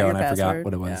years forgot ago your and I forgot password.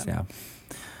 what it was. Yeah.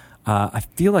 Yeah. I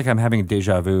feel like I'm having a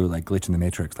deja vu, like glitch in the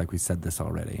Matrix, like we said this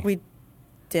already. We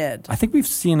did. I think we've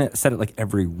said it like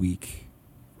every week.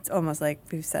 It's almost like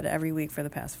we've said it every week for the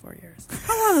past 4 years.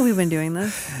 How long have we been doing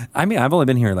this? I mean, I've only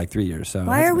been here like 3 years, so.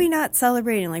 Why are we not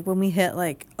celebrating like when we hit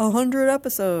like 100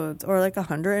 episodes or like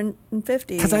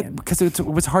 150? Because it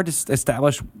was hard to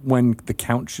establish when the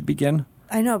count should begin.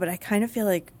 I know, but I kind of feel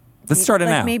like Let's start it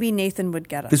now. Maybe Nathan would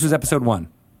get us. This was episode 1.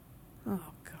 Oh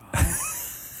God.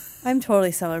 I'm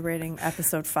totally celebrating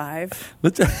episode 5.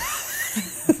 It's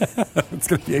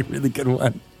going to be a really good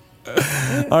one.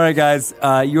 All right, guys.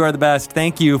 You are the best.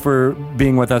 Thank you for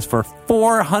being with us for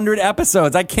 400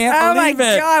 episodes. I can't believe it. Oh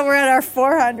my God, we're at our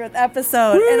 400th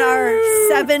episode and our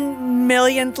 7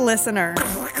 millionth listener.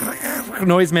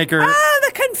 Noisemaker.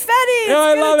 The confetti! Yeah,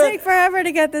 I It's love going to it. take forever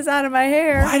to get this out of my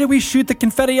hair. Why did we shoot the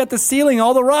confetti at the ceiling?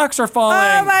 All the rocks are falling.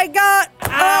 Oh my God!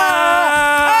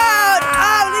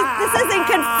 This isn't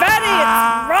confetti.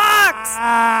 It's rocks,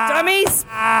 dummies.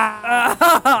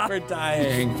 We're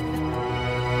dying.